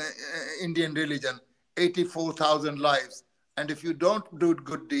 Indian religion, 84,000 lives. And if you don't do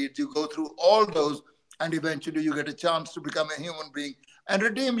good deeds, you go through all those, and eventually you get a chance to become a human being and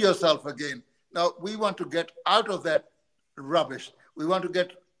redeem yourself again. Now, we want to get out of that rubbish. We want to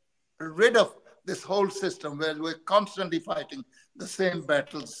get rid of this whole system where we're constantly fighting the same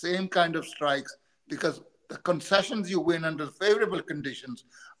battles, same kind of strikes, because the concessions you win under favorable conditions,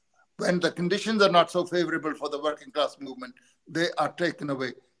 when the conditions are not so favorable for the working class movement, they are taken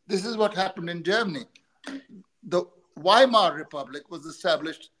away. This is what happened in Germany. The Weimar Republic was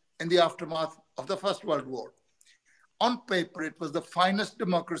established in the aftermath of the First World War. On paper, it was the finest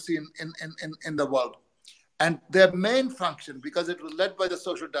democracy in the world. And their main function, because it was led by the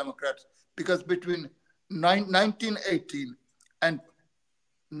Social Democrats, because between 1918 and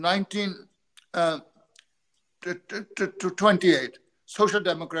 1928, Social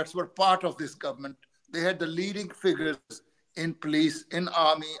Democrats were part of this government. They had the leading figures in police, in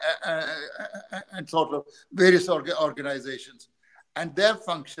army, and sort of various organizations. And their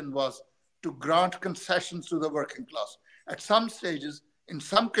function was to grant concessions to the working class. At some stages, in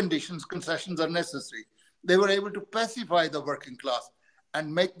some conditions, concessions are necessary. They were able to pacify the working class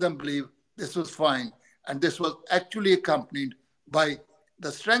and make them believe this was fine. And this was actually accompanied by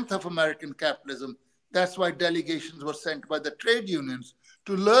the strength of American capitalism. That's why delegations were sent by the trade unions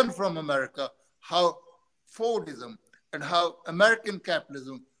to learn from America how Fordism and how American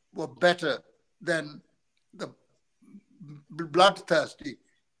capitalism were better than the bloodthirsty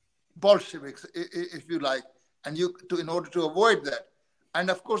Bolsheviks, if you like, and in order to avoid that. And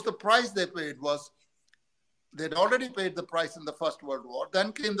of course, the price they paid was, they'd already paid the price in the First World War.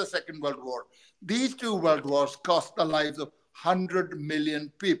 Then came the Second World War. These two world wars cost the lives of 100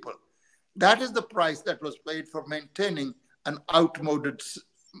 million people. That is the price that was paid for maintaining an outmoded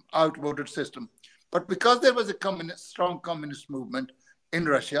system. But because there was a strong communist movement in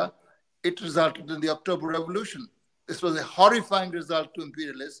Russia, it resulted in the October Revolution. This was a horrifying result to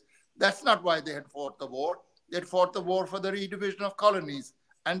imperialists. That's not why they had fought the war. They had fought the war for the redivision of colonies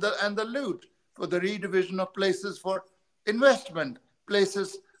and the loot, for the redivision of places for investment,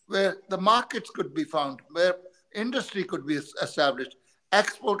 places where the markets could be found, where industry could be established,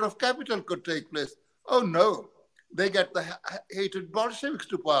 export of capital could take place. Oh no, they get the hated Bolsheviks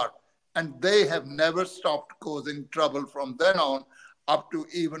to power, and they have never stopped causing trouble from then on up to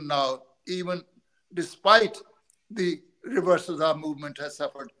even now, even despite the reversals our movement has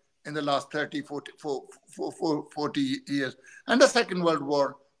suffered in the last 30, 40 years. And the Second World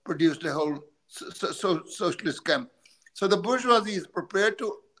War produced a whole socialist camp. So the bourgeoisie is prepared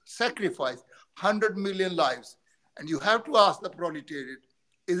to sacrifice 100 million lives. And you have to ask the proletariat,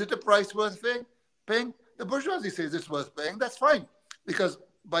 is it a price worth paying? The bourgeoisie says it's worth paying. That's fine. Because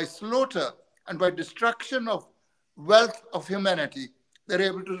by slaughter and by destruction of wealth of humanity, they're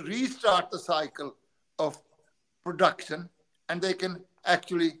able to restart the cycle of production, and they can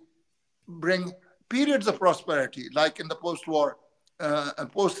actually bring periods of prosperity, like in the post-war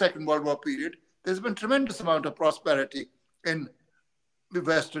and post-Second World War period. There's been tremendous amount of prosperity in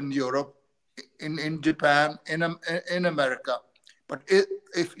Western Europe, in Japan, in America. But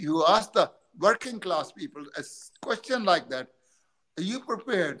if you ask the working class people a question like that, are you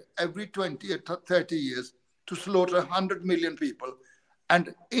prepared every 20 or 30 years to slaughter 100 million people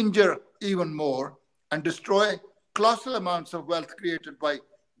and injure even more and destroy colossal amounts of wealth created by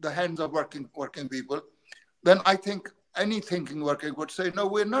the hands of working people? Then I think any thinking worker would say, no,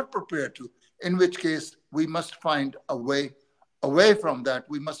 we're not prepared to, in which case we must find a way away from that.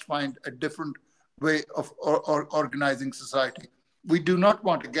 We must find a different way of organizing society. We do not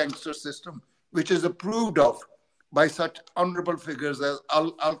want a gangster system, which is approved of by such honorable figures as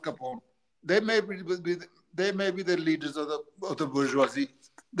Al Capone. They may be the leaders of the bourgeoisie.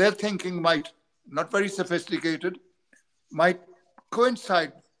 Their thinking might, not very sophisticated, might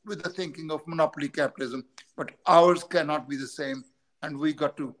coincide with the thinking of monopoly capitalism, but ours cannot be the same, and we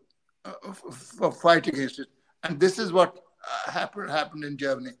got to fight against it. And this is what happened in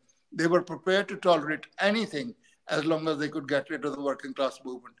Germany. They were prepared to tolerate anything as long as they could get rid of the working class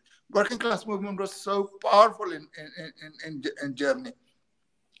movement. Working class movement was so powerful in Germany.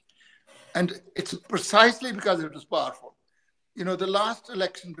 And it's precisely because it was powerful. You know, the last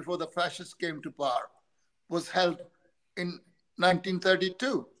election before the fascists came to power was held in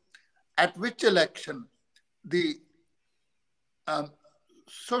 1932, at which election the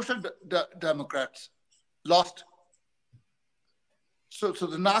Social Democrats lost. So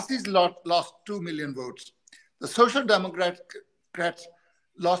the Nazis lost 2 million votes. The Social Democrats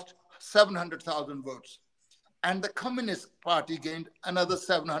lost 700,000 votes. And the Communist Party gained another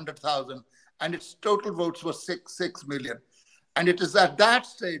 700,000, and its total votes were 6 million. And it is at that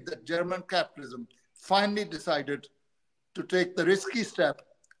stage that German capitalism finally decided to take the risky step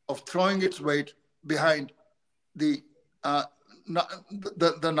of throwing its weight behind the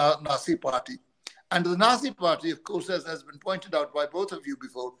Nazi Party. And the Nazi Party, of course, as has been pointed out by both of you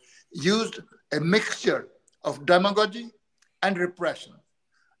before, used a mixture of demagogy and repression.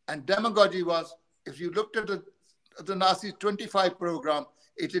 And demagogy was, if you looked at the Nazi 25 program,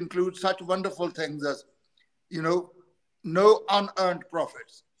 it includes such wonderful things as, you know, no unearned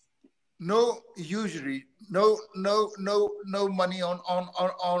profits, no usury, no money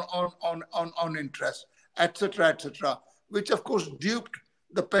on interest, etc., which of course duped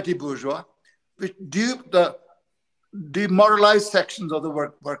the petty bourgeois, which duped the demoralized sections of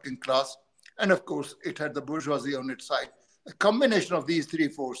the working class, and of course it had the bourgeoisie on its side. A combination of these three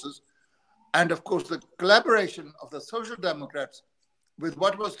forces, and of course the collaboration of the Social Democrats with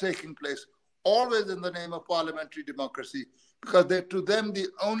what was taking place, always in the name of parliamentary democracy, because to them the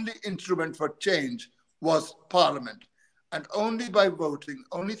only instrument for change was parliament. And only by voting,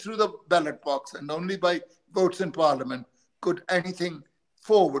 only through the ballot box and only by votes in parliament could anything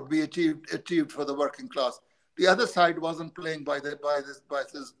forward be achieved for the working class. The other side wasn't playing by this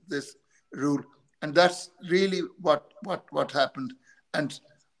rule. And that's really what happened. And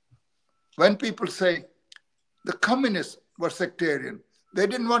when people say the communists were sectarian, they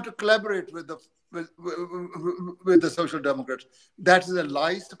didn't want to collaborate with the Social Democrats. That is a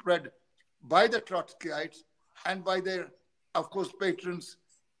lie spread by the Trotskyites and by their, of course, patrons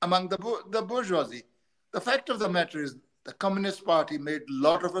among the bourgeoisie. The fact of the matter is the Communist Party made a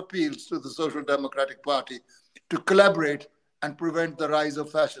lot of appeals to the Social Democratic Party to collaborate and prevent the rise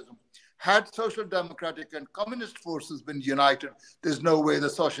of fascism. Had Social Democratic and Communist forces been united, there's no way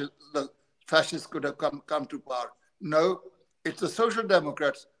the fascists could have come to power. No, it's the Social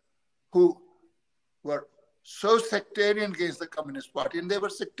Democrats who were so sectarian against the Communist Party, and they were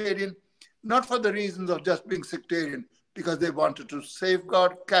sectarian not for the reasons of just being sectarian, because they wanted to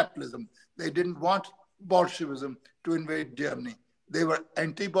safeguard capitalism. They didn't want Bolshevism to invade Germany. They were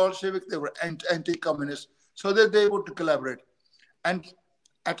anti-Bolshevik, they were anti-communist, so that they would collaborate. And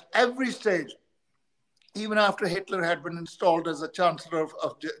at every stage, even after Hitler had been installed as a chancellor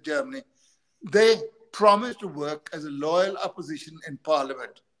of Germany, they promised to work as a loyal opposition in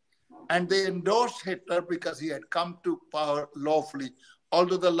parliament. And they endorsed Hitler because he had come to power lawfully.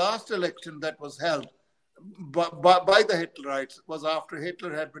 Although the last election that was held by the Hitlerites was after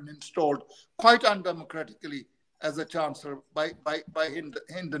Hitler had been installed quite undemocratically as a chancellor by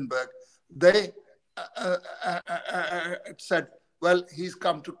Hindenburg. They said, well, he's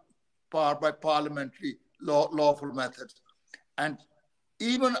come to power by parliamentary lawful methods. And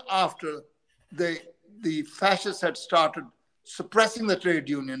even after the fascists had started suppressing the trade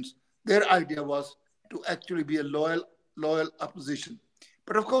unions, their idea was to actually be a loyal opposition.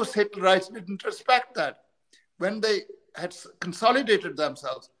 But of course, Hitlerites didn't respect that. When they had consolidated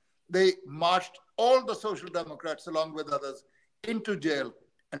themselves, they marched all the Social Democrats along with others into jail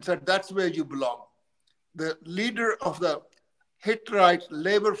and said, that's where you belong. The leader of the Hitlerite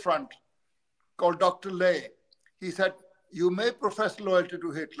Labor Front, called Dr. Ley, he said, you may profess loyalty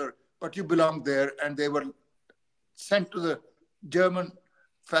to Hitler, but you belong there. And they were sent to the German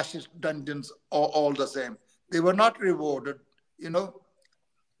fascist dungeons all the same. They were not rewarded,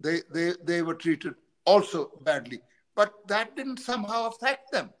 they were treated also badly. But that didn't somehow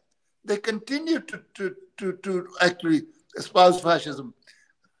affect them. They continued to actually espouse fascism.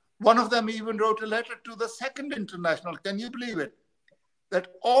 One of them even wrote a letter to the Second International. Can you believe it? That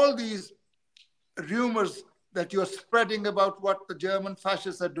all these rumors that you're spreading about what the German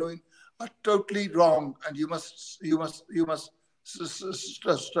fascists are doing are totally wrong, and you must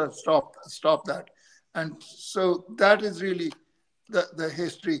stop that. And so that is really the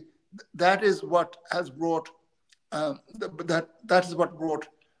history. That is what has brought that is what brought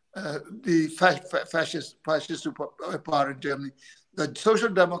the fascists to power in Germany. The Social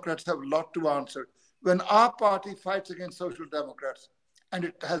Democrats have a lot to answer. When our party fights against Social Democrats, and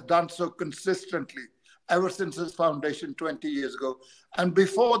it has done so consistently ever since its foundation 20 years ago, and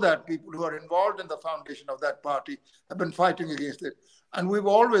before that, people who are involved in the foundation of that party have been fighting against it. And we've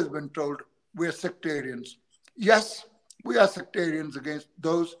always been told we're sectarians. Yes, we are sectarians against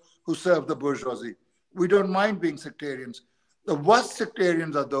those who serve the bourgeoisie. We don't mind being sectarians. The worst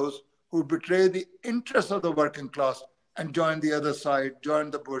sectarians are those who betray the interests of the working class and join the other side,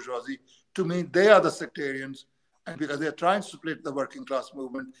 join the bourgeoisie. To me, they are the sectarians. And because they're trying to split the working class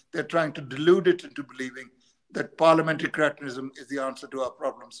movement, they're trying to delude it into believing that parliamentary cretinism is the answer to our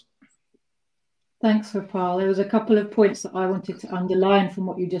problems. Thanks, Harpal. There was a couple of points that I wanted to underline from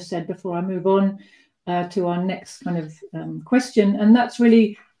what you just said before I move on to our next kind of question. And that's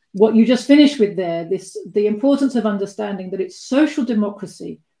really what you just finished with there, the importance of understanding that it's social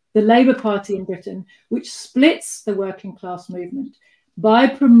democracy, the Labour Party in Britain, which splits the working class movement by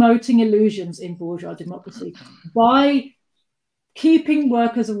promoting illusions in bourgeois democracy, by keeping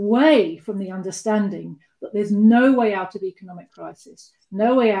workers away from the understanding that there's no way out of economic crisis,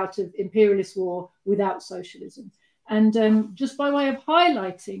 no way out of imperialist war without socialism. And just by way of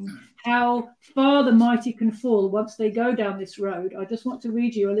highlighting how far the mighty can fall once they go down this road, I just want to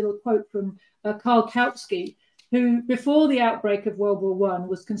read you a little quote from Karl Kautsky, who before the outbreak of World War I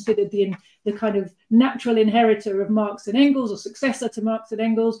was considered the kind of natural inheritor of Marx and Engels, or successor to Marx and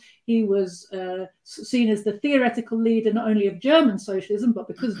Engels. He was seen as the theoretical leader not only of German socialism, but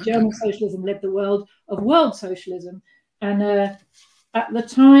because German socialism led the world, of world socialism. And at the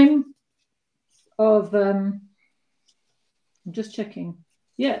time of I'm just checking.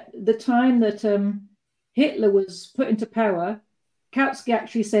 Yeah, the time that Hitler was put into power, Kautsky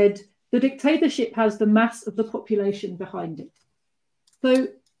actually said the dictatorship has the mass of the population behind it. So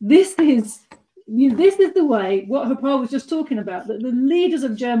this is the way, what Hopal was just talking about, that the leaders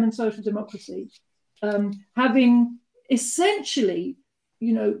of German social democracy, having essentially,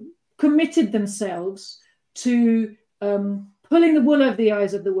 committed themselves to pulling the wool over the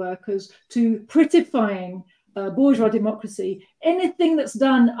eyes of the workers, to prettifying bourgeois democracy. Anything that's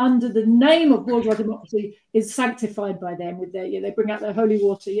done under the name of bourgeois democracy is sanctified by them. With their, they bring out their holy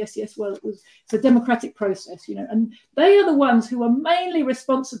water. Yes, well, it's a democratic process, and they are the ones who are mainly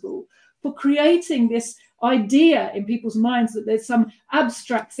responsible for creating this idea in people's minds that there's some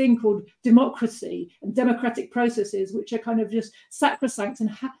abstract thing called democracy and democratic processes, which are kind of just sacrosanct,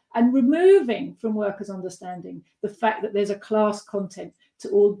 and removing from workers' understanding the fact that there's a class content to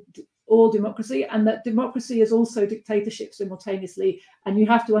all democracy, and that democracy is also dictatorship simultaneously, and you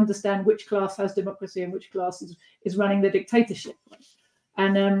have to understand which class has democracy and which class is running the dictatorship.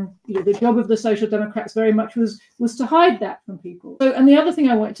 And the job of the Social Democrats very much was to hide that from people. So, and the other thing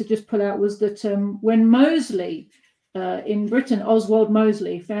I wanted to just pull out was that when Mosley in Britain, Oswald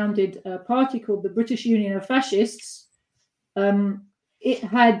Mosley, founded a party called the British Union of Fascists, at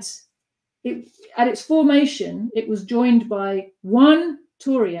its formation, it was joined by 1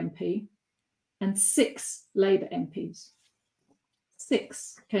 Tory MP and 6 Labour MPs.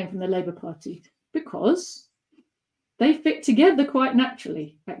 6 came from the Labour Party because they fit together quite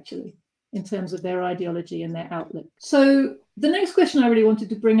naturally, actually, in terms of their ideology and their outlook. So the next question I really wanted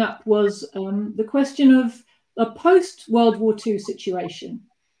to bring up was the question of a post-World War II situation,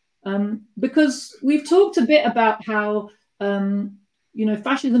 because we've talked a bit about how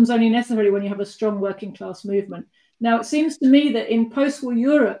fascism is only necessary when you have a strong working class movement. Now, it seems to me that in post-war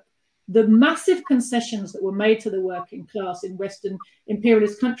Europe, the massive concessions that were made to the working class in Western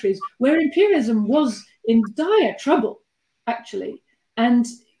imperialist countries, where imperialism was in dire trouble, actually, and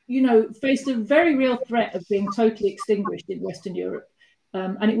faced a very real threat of being totally extinguished in Western Europe.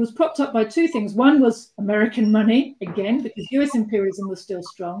 And it was propped up by 2 things. One was American money, again, because US imperialism was still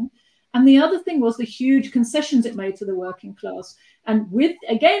strong. And the other thing was the huge concessions it made to the working class. And with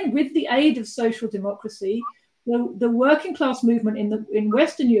the aid of social democracy, the working class movement in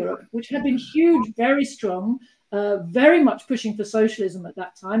Western Europe, which had been huge, very strong, very much pushing for socialism at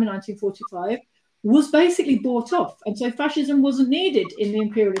that time in 1945, was basically bought off. And so fascism wasn't needed in the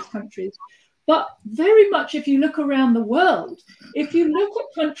imperialist countries. But very much, if you look around the world, if you look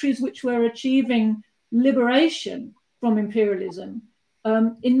at countries which were achieving liberation from imperialism,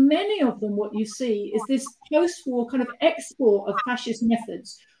 in many of them, what you see is this post-war kind of export of fascist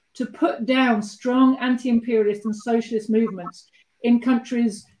methods to put down strong anti-imperialist and socialist movements in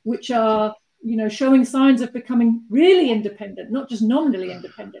countries which are, showing signs of becoming really independent, not just nominally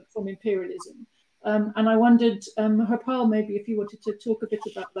independent from imperialism. And I wondered, Hopal, maybe if you wanted to talk a bit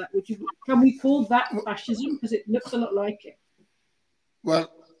about that, can we call that fascism? Because it looks a lot like it.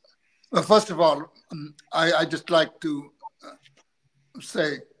 Well, first of all, I just like to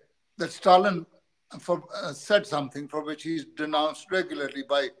say that Stalin said something for which he's denounced regularly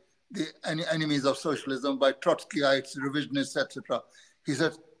by the enemies of socialism, by Trotskyites, revisionists, etc. He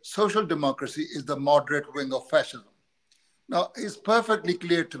said, social democracy is the moderate wing of fascism. Now, it's perfectly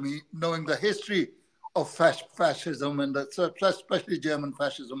clear to me, knowing the history of fascism, and especially German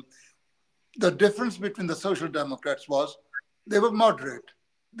fascism, the difference between the social democrats was they were moderate.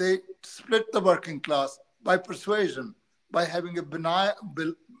 They split the working class by persuasion, by having a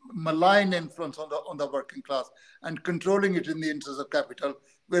malign influence on the working class and controlling it in the interests of capital,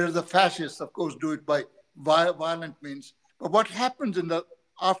 whereas the fascists, of course, do it by violent means. But what happens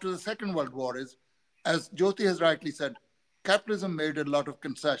after the Second World War is, as Jyoti has rightly said, capitalism made a lot of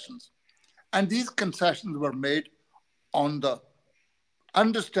concessions. And these concessions were made on the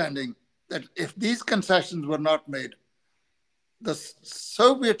understanding that if these concessions were not made, the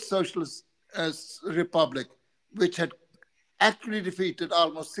Soviet Socialist Republic, which had actually defeated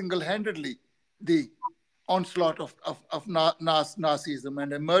almost single-handedly the onslaught of Nazism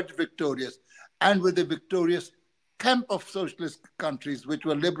and emerged victorious, and with the victorious camp of socialist countries which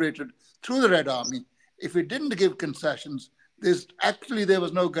were liberated through the Red Army, if it didn't give concessions, there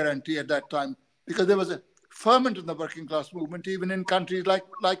was no guarantee at that time, because there was a ferment in the working class movement, even in countries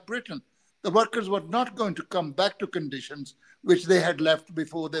like Britain. The workers were not going to come back to conditions which they had left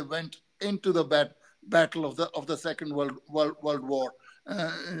before they went into the battle of the Second World War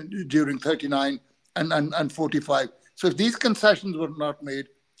during 39 and 45. So if these concessions were not made,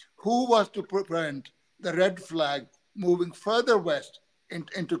 who was to prevent the red flag moving further west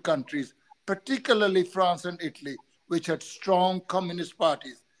into countries, particularly France and Italy, which had strong communist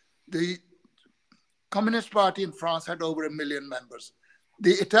parties. The Communist Party in France had over 1 million members.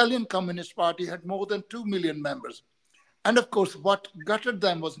 The Italian Communist Party had more than 2 million members. And of course, what gutted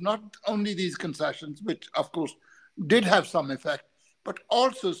them was not only these concessions, which of course did have some effect, but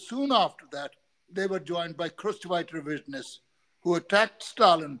also soon after that, they were joined by Khrushchevite revisionists who attacked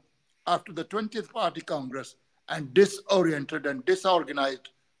Stalin after the 20th Party Congress and disoriented and disorganized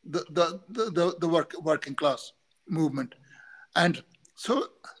the working class movement. And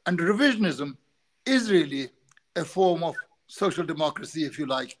revisionism is really a form of social democracy, if you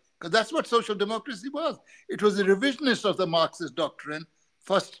like, because that's what social democracy was. It was a revisionist of the Marxist doctrine,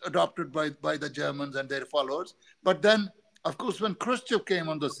 first adopted by the Germans and their followers. But then, of course, when Khrushchev came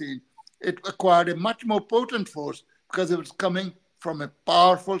on the scene, it acquired a much more potent force because it was coming from a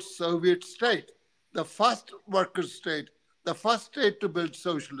powerful Soviet state, the first workers' state, the first state to build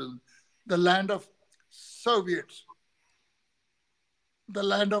socialism, the land of Soviets, the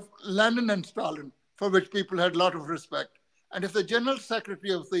land of Lenin and Stalin, for which people had a lot of respect. And if the general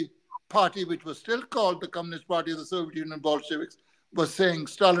secretary of the party, which was still called the Communist Party of the Soviet Union Bolsheviks, was saying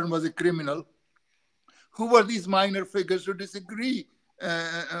Stalin was a criminal, who were these minor figures who disagree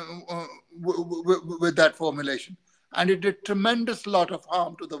with that formulation? And it did tremendous lot of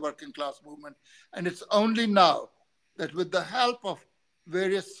harm to the working class movement. And it's only now that with the help of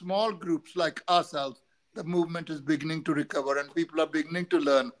various small groups like ourselves, the movement is beginning to recover and people are beginning to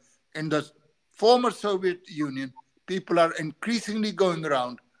learn. In the former Soviet Union, people are increasingly going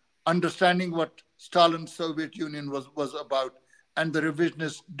around understanding what Stalin's Soviet Union was about, and the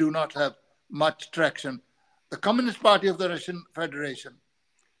revisionists do not have much traction. The Communist Party of the Russian Federation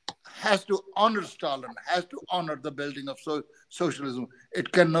has to honor Stalin, has to honor the building of socialism.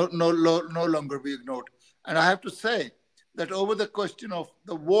 It can no longer be ignored. And I have to say that over the question of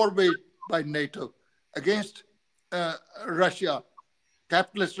the war waged by NATO against Russia,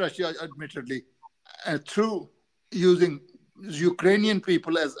 capitalist Russia, admittedly, through using Ukrainian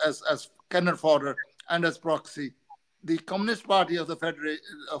people as cannon fodder and as proxy, the Communist Party of the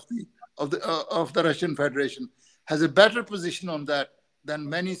Russian Federation has a better position on that than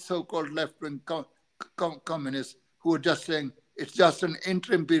many so-called left-wing communists who are just saying it's just an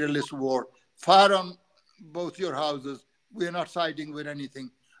inter-imperialist war. Fire on both your houses. We are not siding with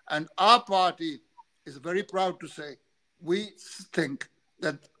anything. And our party is very proud to say we think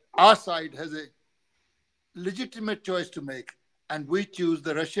that our side has a legitimate choice to make, and we choose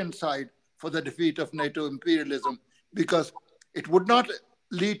the Russian side for the defeat of NATO imperialism, because it would not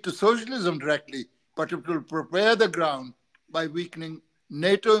lead to socialism directly, but it will prepare the ground by weakening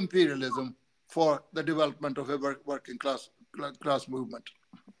NATO imperialism for the development of a working class movement.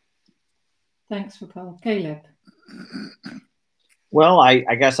 Thanks, Rapal. Caleb. Well,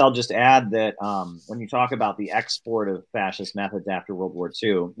 I guess I'll just add that when you talk about the export of fascist methods after World War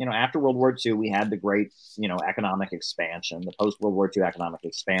II, after World War II, we had the great, economic expansion. The post-World War II economic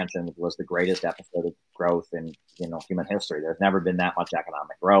expansion was the greatest episode of growth in, human history. There's never been that much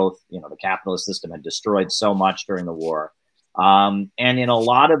economic growth. The capitalist system had destroyed so much during the war. And in a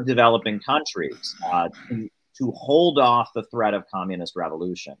lot of developing countries, to hold off the threat of communist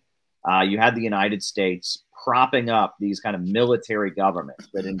revolution, you had the United States propping up these kind of military governments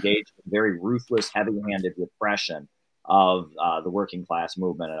that engaged in very ruthless, heavy-handed repression of the working class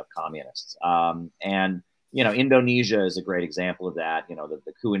movement of communists. And Indonesia is a great example of that.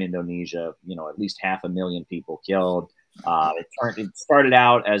 The coup in Indonesia, at least 500,000 people killed. It started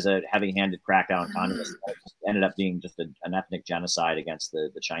out as a heavy-handed crackdown on communists. It ended up being just an ethnic genocide against the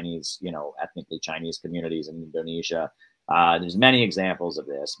Chinese, ethnically Chinese communities in Indonesia. There's many examples of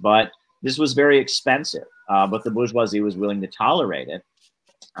this, but this was very expensive. But the bourgeoisie was willing to tolerate it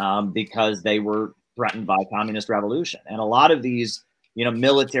because they were threatened by communist revolution. And a lot of these,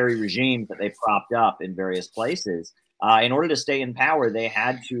 military regimes that they propped up in various places, in order to stay in power, they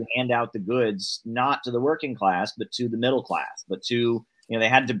had to hand out the goods, not to the working class, but to the middle class, but to, they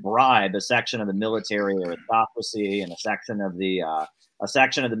had to bribe a section of the military aristocracy and a section of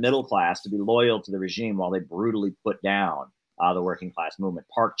the middle class to be loyal to the regime while they brutally put down the working class movement.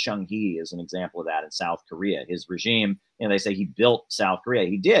 Park Chung-hee is an example of that in South Korea. His regime, they say he built South Korea.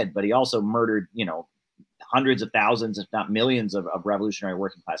 He did, but he also murdered, hundreds of thousands, if not millions of revolutionary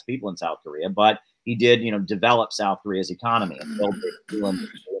working class people in South Korea. But he did, develop South Korea's economy and build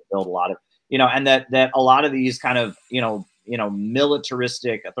a lot of, and that a lot of these kind of,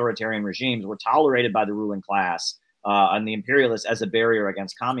 militaristic authoritarian regimes were tolerated by the ruling class and the imperialists as a barrier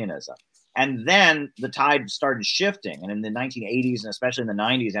against communism. And then the tide started shifting. And in the 1980s, and especially in the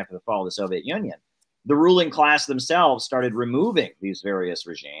 90s after the fall of the Soviet Union, the ruling class themselves started removing these various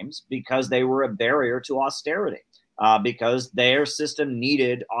regimes because they were a barrier to austerity. because their system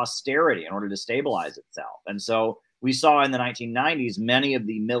needed austerity in order to stabilize itself. And so we saw in the 1990s many of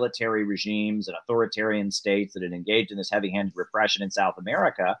the military regimes and authoritarian states that had engaged in this heavy-handed repression in South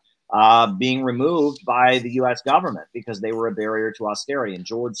America being removed by the U.S. government because they were a barrier to austerity. And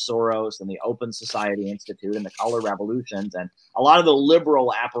George Soros and the Open Society Institute and the color revolutions and a lot of the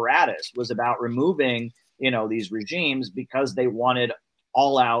liberal apparatus was about removing, these regimes because they wanted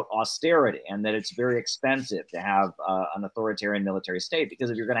all-out austerity, and that it's very expensive to have an authoritarian military state, because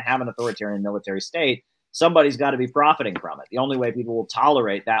if you're going to have an authoritarian military state, somebody's got to be profiting from it. The only way people will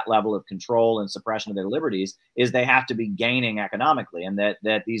tolerate that level of control and suppression of their liberties is they have to be gaining economically, and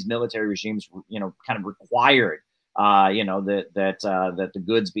that these military regimes, kind of required, that the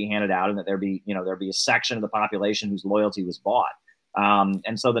goods be handed out, and that there be a section of the population whose loyalty was bought.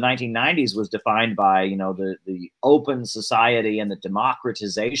 And so the 1990s was defined by, the open society and the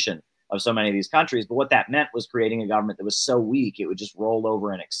democratization of so many of these countries. But what that meant was creating a government that was so weak it would just roll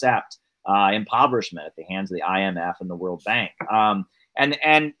over and accept impoverishment at the hands of the IMF and the World Bank. And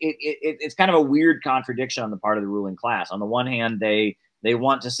it's kind of a weird contradiction on the part of the ruling class. On the one hand, they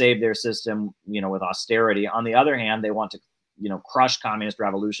want to save their system, with austerity. On the other hand, they want to, crush communist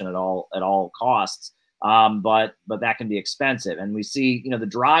revolution at all costs. But that can be expensive. And we see, the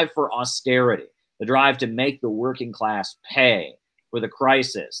drive for austerity, the drive to make the working class pay for the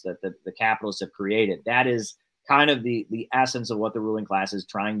crisis that the capitalists have created. That is kind of the essence of what the ruling class is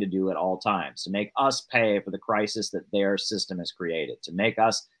trying to do at all times, to make us pay for the crisis that their system has created, to make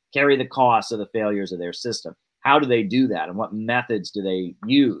us carry the costs of the failures of their system. How do they do that? And what methods do they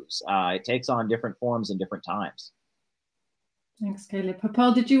use? It takes on different forms in different times. Thanks, Caleb.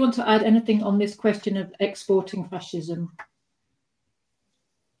 Harpal, did you want to add anything on this question of exporting fascism?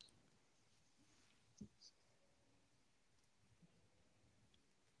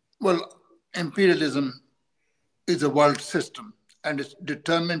 Well, imperialism is a world system, and it's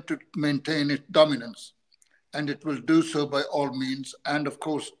determined to maintain its dominance, and it will do so by all means. And of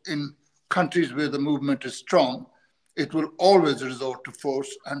course, in countries where the movement is strong, it will always resort to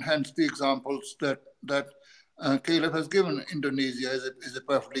force, and hence the examples that Caleb has given. Indonesia is a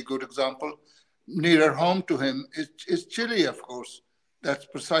perfectly good example. Nearer home to him is Chile, of course. That's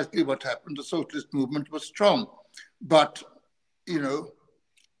precisely what happened. The socialist movement was strong. But,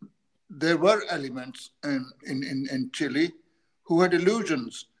 there were elements in Chile who had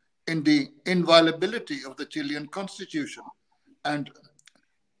illusions in the inviolability of the Chilean constitution. And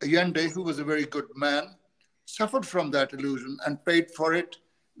Allende, who was a very good man, suffered from that illusion and paid for it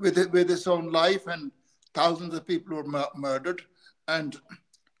with his own life, and thousands of people were murdered. And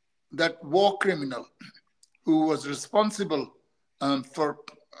that war criminal who was responsible for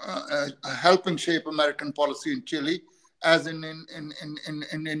helping shape American policy in Chile, as in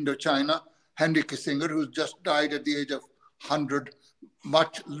Indochina, Henry Kissinger, who just died at the age of 100,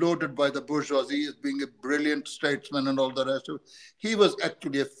 much loaded by the bourgeoisie as being a brilliant statesman and all the rest of it. He was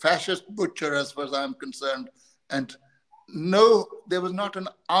actually a fascist butcher as far as I'm concerned. And no, there was not an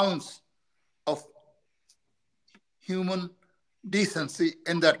ounce of human decency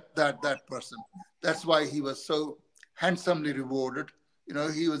in that person. That's why he was so handsomely rewarded.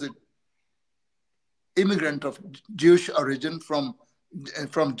 He was an immigrant of Jewish origin from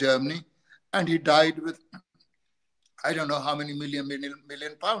Germany, and he died with, I don't know how many million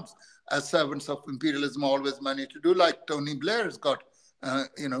pounds, as servants of imperialism always manage to do. Like Tony Blair has got,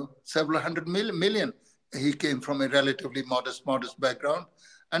 several hundred million. He came from a relatively modest background,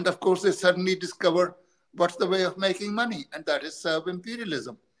 and of course they suddenly discover what's the way of making money, and that is serve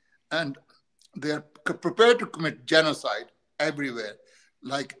imperialism. And they're prepared to commit genocide everywhere,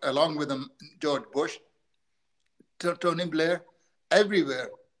 like along with them, George Bush, Tony Blair,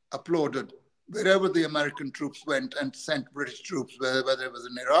 everywhere applauded wherever the American troops went and sent British troops, whether it was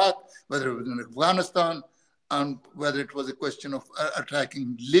in Iraq, whether it was in Afghanistan, and whether it was a question of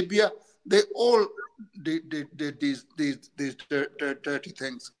attacking Libya. They all did these dirty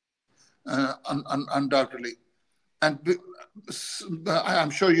things, undoubtedly. And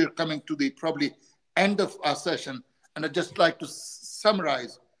I'm sure you're coming to the probably end of our session, and I'd just like to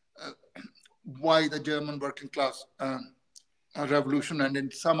summarize why the German working class revolution and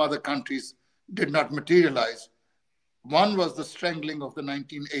in some other countries did not materialize. One was the strangling of the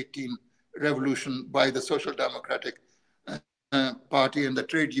 1918 revolution by the Social Democratic Party and the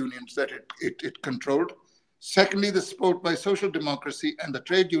trade unions that it controlled. Secondly, the support by social democracy and the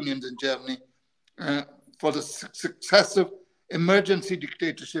trade unions in Germany for the successive emergency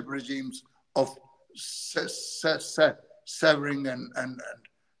dictatorship regimes of Severing and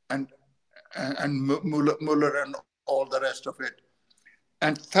Muller and all the rest of it.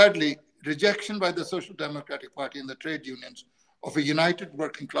 And thirdly, rejection by the Social Democratic Party and the trade unions of a united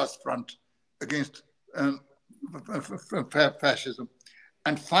working class front against fascism.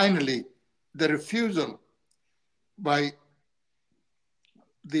 And finally, the refusal by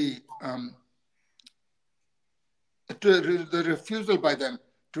the refusal by them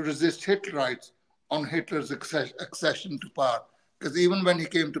to resist Hitlerites on Hitler's accession to power. Because even when he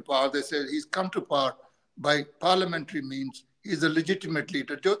came to power, they said he's come to power by parliamentary means. He's a legitimate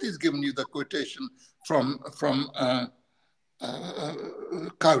leader. Jyoti's given you the quotation from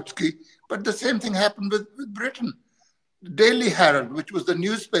Kautsky, but the same thing happened with Britain. The Daily Herald, which was the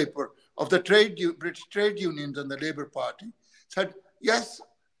newspaper of the British trade unions and the Labour Party, said, yes,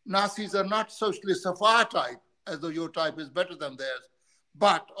 Nazis are not socialists of our type, as though your type is better than theirs,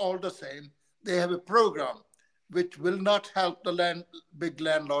 but all the same, they have a program which will not help the big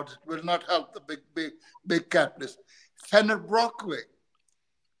landlords, it will not help the big capitalists. Fenner Brockway,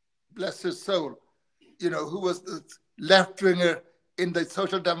 bless his soul, who was the left-winger in the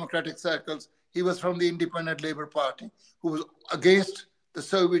social democratic circles, he was from the Independent Labour Party, who was against the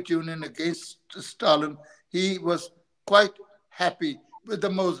Soviet Union, against Stalin. He was quite happy with the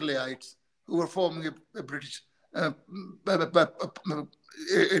Mosleyites, who were forming a British,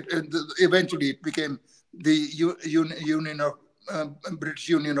 eventually it became the British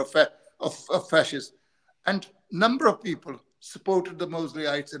Union of Fascists. And number of people supported the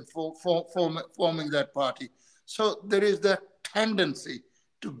Mosleyites in forming that party. So there is the tendency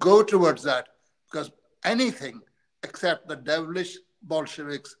to go towards that, because anything except the devilish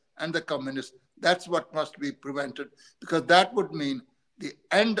Bolsheviks and the communists, that's what must be prevented, because that would mean the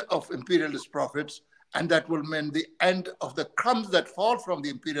end of imperialist profits, and that will mean the end of the crumbs that fall from the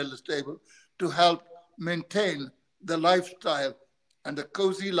imperialist table to help maintain the lifestyle and the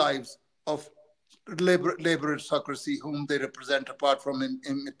cozy lives of labor aristocracy whom they represent apart from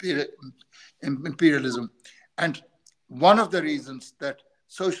imperialism. And one of the reasons that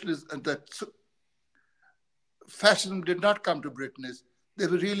fascism did not come to Britain is there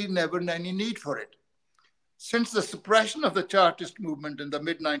was really never any need for it. Since the suppression of the Chartist movement in the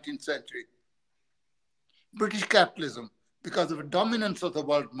mid-19th century, British capitalism, because of the dominance of the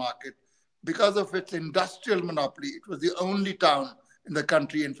world market, because of its industrial monopoly, it was the only town in the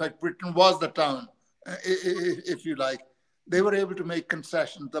country. In fact, Britain was the town, if you like. They were able to make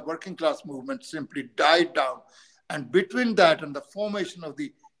concessions. The working class movement simply died down. And between that and the formation of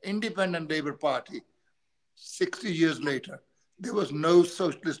the Independent Labour Party, 60 years later, there was no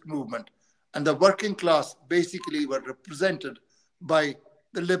socialist movement. And the working class basically were represented by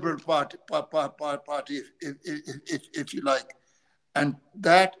the Liberal Party, if you like. And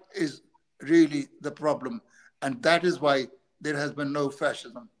that is really the problem. And that is why there has been no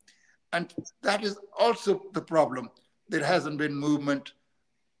fascism. And that is also the problem. There hasn't been movement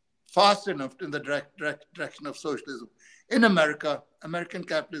fast enough in the direction of socialism. In America, American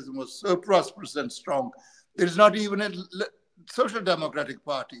capitalism was so prosperous and strong. There is not even a social democratic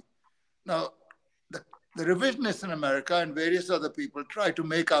party. Now, the revisionists in America and various other people try to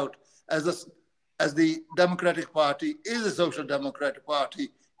make out as the Democratic Party is a social democratic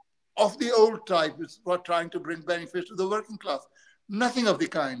party of the old type, is what trying to bring benefits to the working class. Nothing of the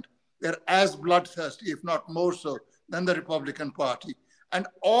kind. They're as bloodthirsty, if not more so, than the Republican Party. And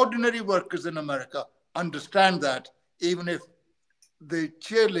ordinary workers in America understand that, even if the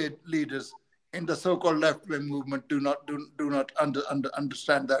cheerleaders in the so-called left-wing movement do not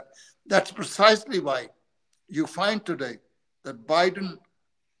understand that. That's precisely why you find today that Biden,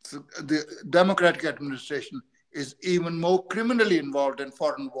 the Democratic administration, is even more criminally involved in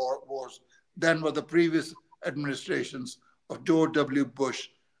foreign wars than were the previous administrations of George W. Bush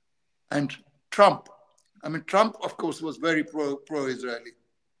and Trump. I mean, Trump, of course, was very pro-Israeli.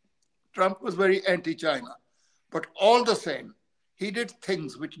 Trump was very anti-China. But all the same, he did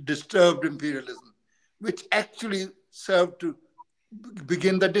things which disturbed imperialism, which actually served to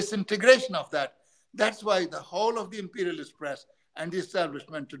begin the disintegration of that. That's why the whole of the imperialist press and the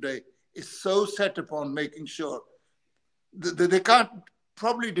establishment today is so set upon making sure that they can't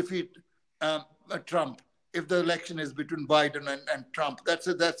probably defeat Trump if the election is between Biden and Trump. That's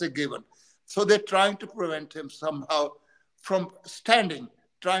a given. So they're trying to prevent him somehow from standing,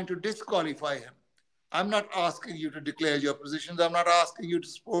 trying to disqualify him. I'm not asking you to declare your positions. I'm not asking you to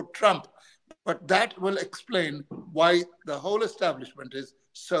support Trump. But that will explain why the whole establishment is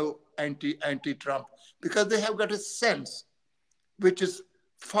so anti-Trump, because they have got a sense which is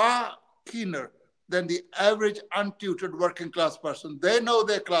far keener than the average untutored working class person. They know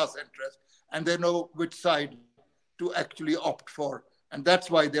their class interest and they know which side to actually opt for. And that's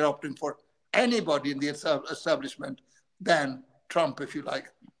why they're opting for anybody in the establishment than Trump, if you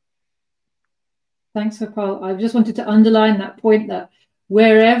like. Thanks, Harpal. I just wanted to underline that point that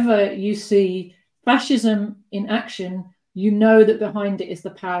wherever you see fascism in action, you know that behind it is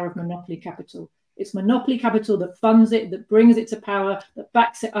the power of monopoly capital. It's monopoly capital that funds it, that brings it to power, that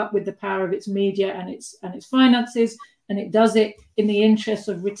backs it up with the power of its media and its finances, and it does it in the interest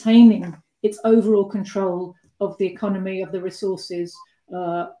of retaining its overall control of the economy, of the resources,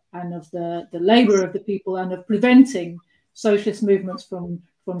 and of the labor of the people, and of preventing socialist movements from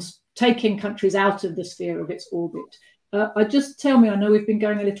taking countries out of the sphere of its orbit. Tell me, I know we've been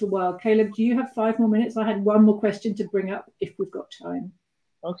going a little while. Caleb, do you have 5 more minutes? I had one more question to bring up if we've got time.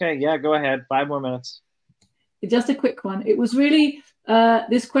 Okay, yeah, go ahead. 5 more minutes. Just a quick one. It was really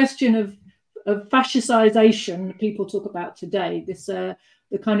this question of fascicization people talk about today. This the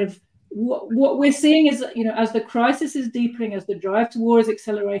kind of what we're seeing is, you know, as the crisis is deepening, as the drive to war is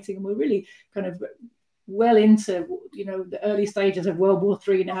accelerating, and we're really kind of well into, you know, the early stages of World War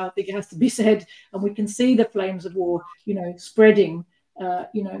III now, I think it has to be said, and we can see the flames of war, you know, spreading,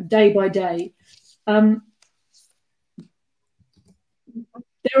 you know, day by day.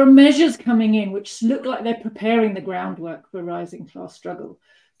 There are measures coming in which look like they're preparing the groundwork for rising class struggle.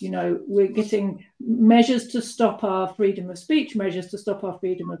 You know, we're getting measures to stop our freedom of speech, measures to stop our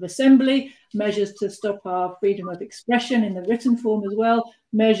freedom of assembly, measures to stop our freedom of expression in the written form as well,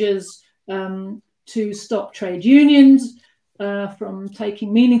 measures to stop trade unions from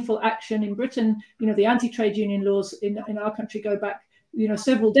taking meaningful action. In Britain, you know, the anti-trade union laws in our country go back, you know,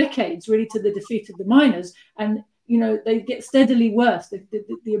 several decades, really, to the defeat of the miners. And, you know, they get steadily worse.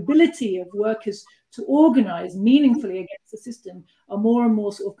 The ability of workers to organize meaningfully against the system are more and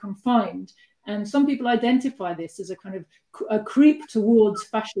more sort of confined. And some people identify this as a kind of a creep towards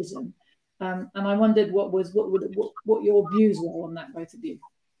fascism. And I wondered what your views were on that, both of you.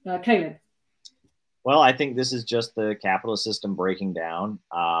 Caleb. Well, I think this is just the capitalist system breaking down,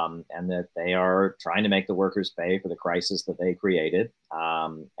 and that they are trying to make the workers pay for the crisis that they created.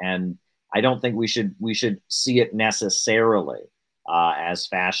 And I don't think we should see it necessarily as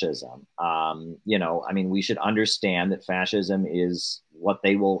fascism. You know, I mean, we should understand that fascism is what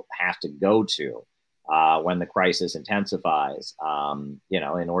they will have to go to when the crisis intensifies, you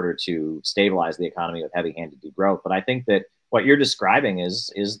know, in order to stabilize the economy with heavy-handed degrowth. But I think that what you're describing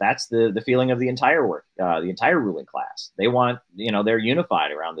is that's the feeling of the entire ruling class. They want, you know, they're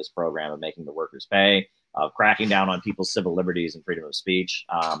unified around this program of making the workers pay, of cracking down on people's civil liberties and freedom of speech,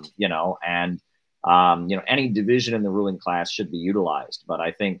 you know, and you know, any division in the ruling class should be utilized. But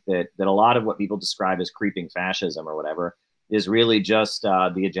I think that a lot of what people describe as creeping fascism or whatever is really just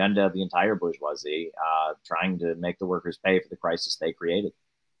the agenda of the entire bourgeoisie trying to make the workers pay for the crisis they created.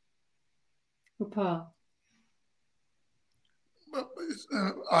 Papa.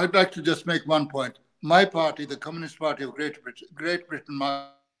 I'd like to just make one point. My party, the Communist Party of Great Britain,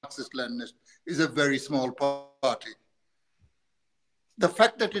 Marxist-Leninist, is a very small party. The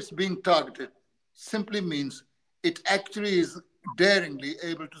fact that it's being targeted simply means it actually is daringly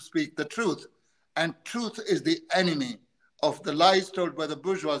able to speak the truth. And truth is the enemy of the lies told by the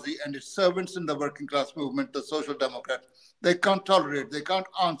bourgeoisie and its servants in the working class movement, the Social Democrats. They can't tolerate, they can't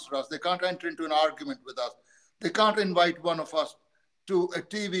answer us, they can't enter into an argument with us. They can't invite one of us to a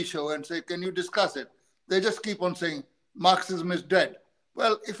TV show and say, can you discuss it? They just keep on saying, Marxism is dead.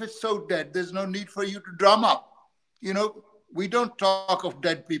 Well, if it's so dead, there's no need for you to drum up. You know, we don't talk of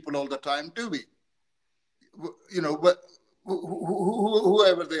dead people all the time, do we? You know,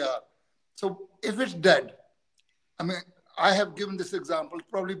 whoever they are. So if it's dead, I mean, I have given this example,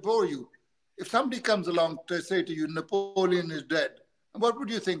 probably bore you. If somebody comes along to say to you, Napoleon is dead, what would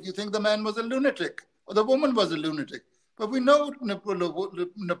you think? You think the man was a lunatic or the woman was a lunatic. But we know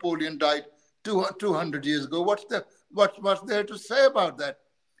Napoleon died 200 years ago. What's there to say about that?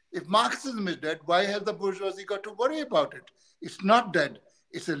 If Marxism is dead, why has the bourgeoisie got to worry about it? It's not dead.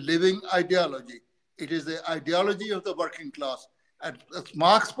 It's a living ideology. It is the ideology of the working class. And as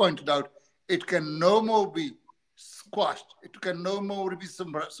Marx pointed out, it can no more be squashed. It can no more be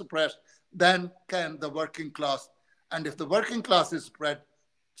suppressed than can the working class. And if the working class is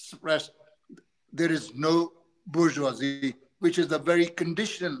suppressed, there is no bourgeoisie, which is the very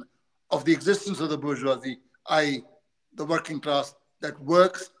condition of the existence of the bourgeoisie, i.e. the working class that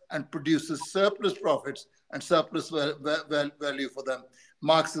works and produces surplus profits and surplus value for them.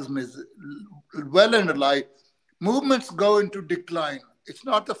 Marxism is well and alive. Movements go into decline. It's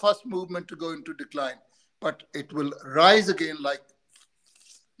not the first movement to go into decline, but it will rise again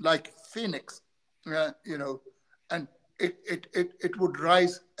like phoenix, you know, and it would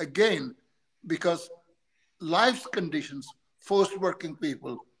rise again because life's conditions forced working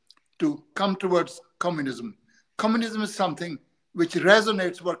people to come towards communism. Communism is something which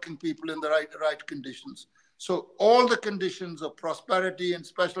resonates working people in the right conditions. So all the conditions of prosperity and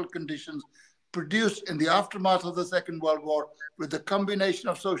special conditions produced in the aftermath of the Second World War with the combination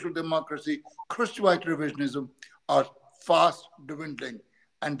of social democracy, Khrushchevite revisionism are fast dwindling.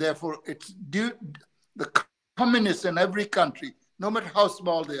 And therefore it's due, the communists in every country, no matter how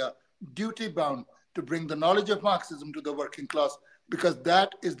small they are, duty bound to bring the knowledge of Marxism to the working class, because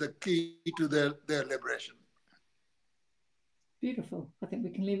that is the key to their liberation. Beautiful. I think we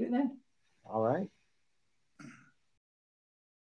can leave it there. All right.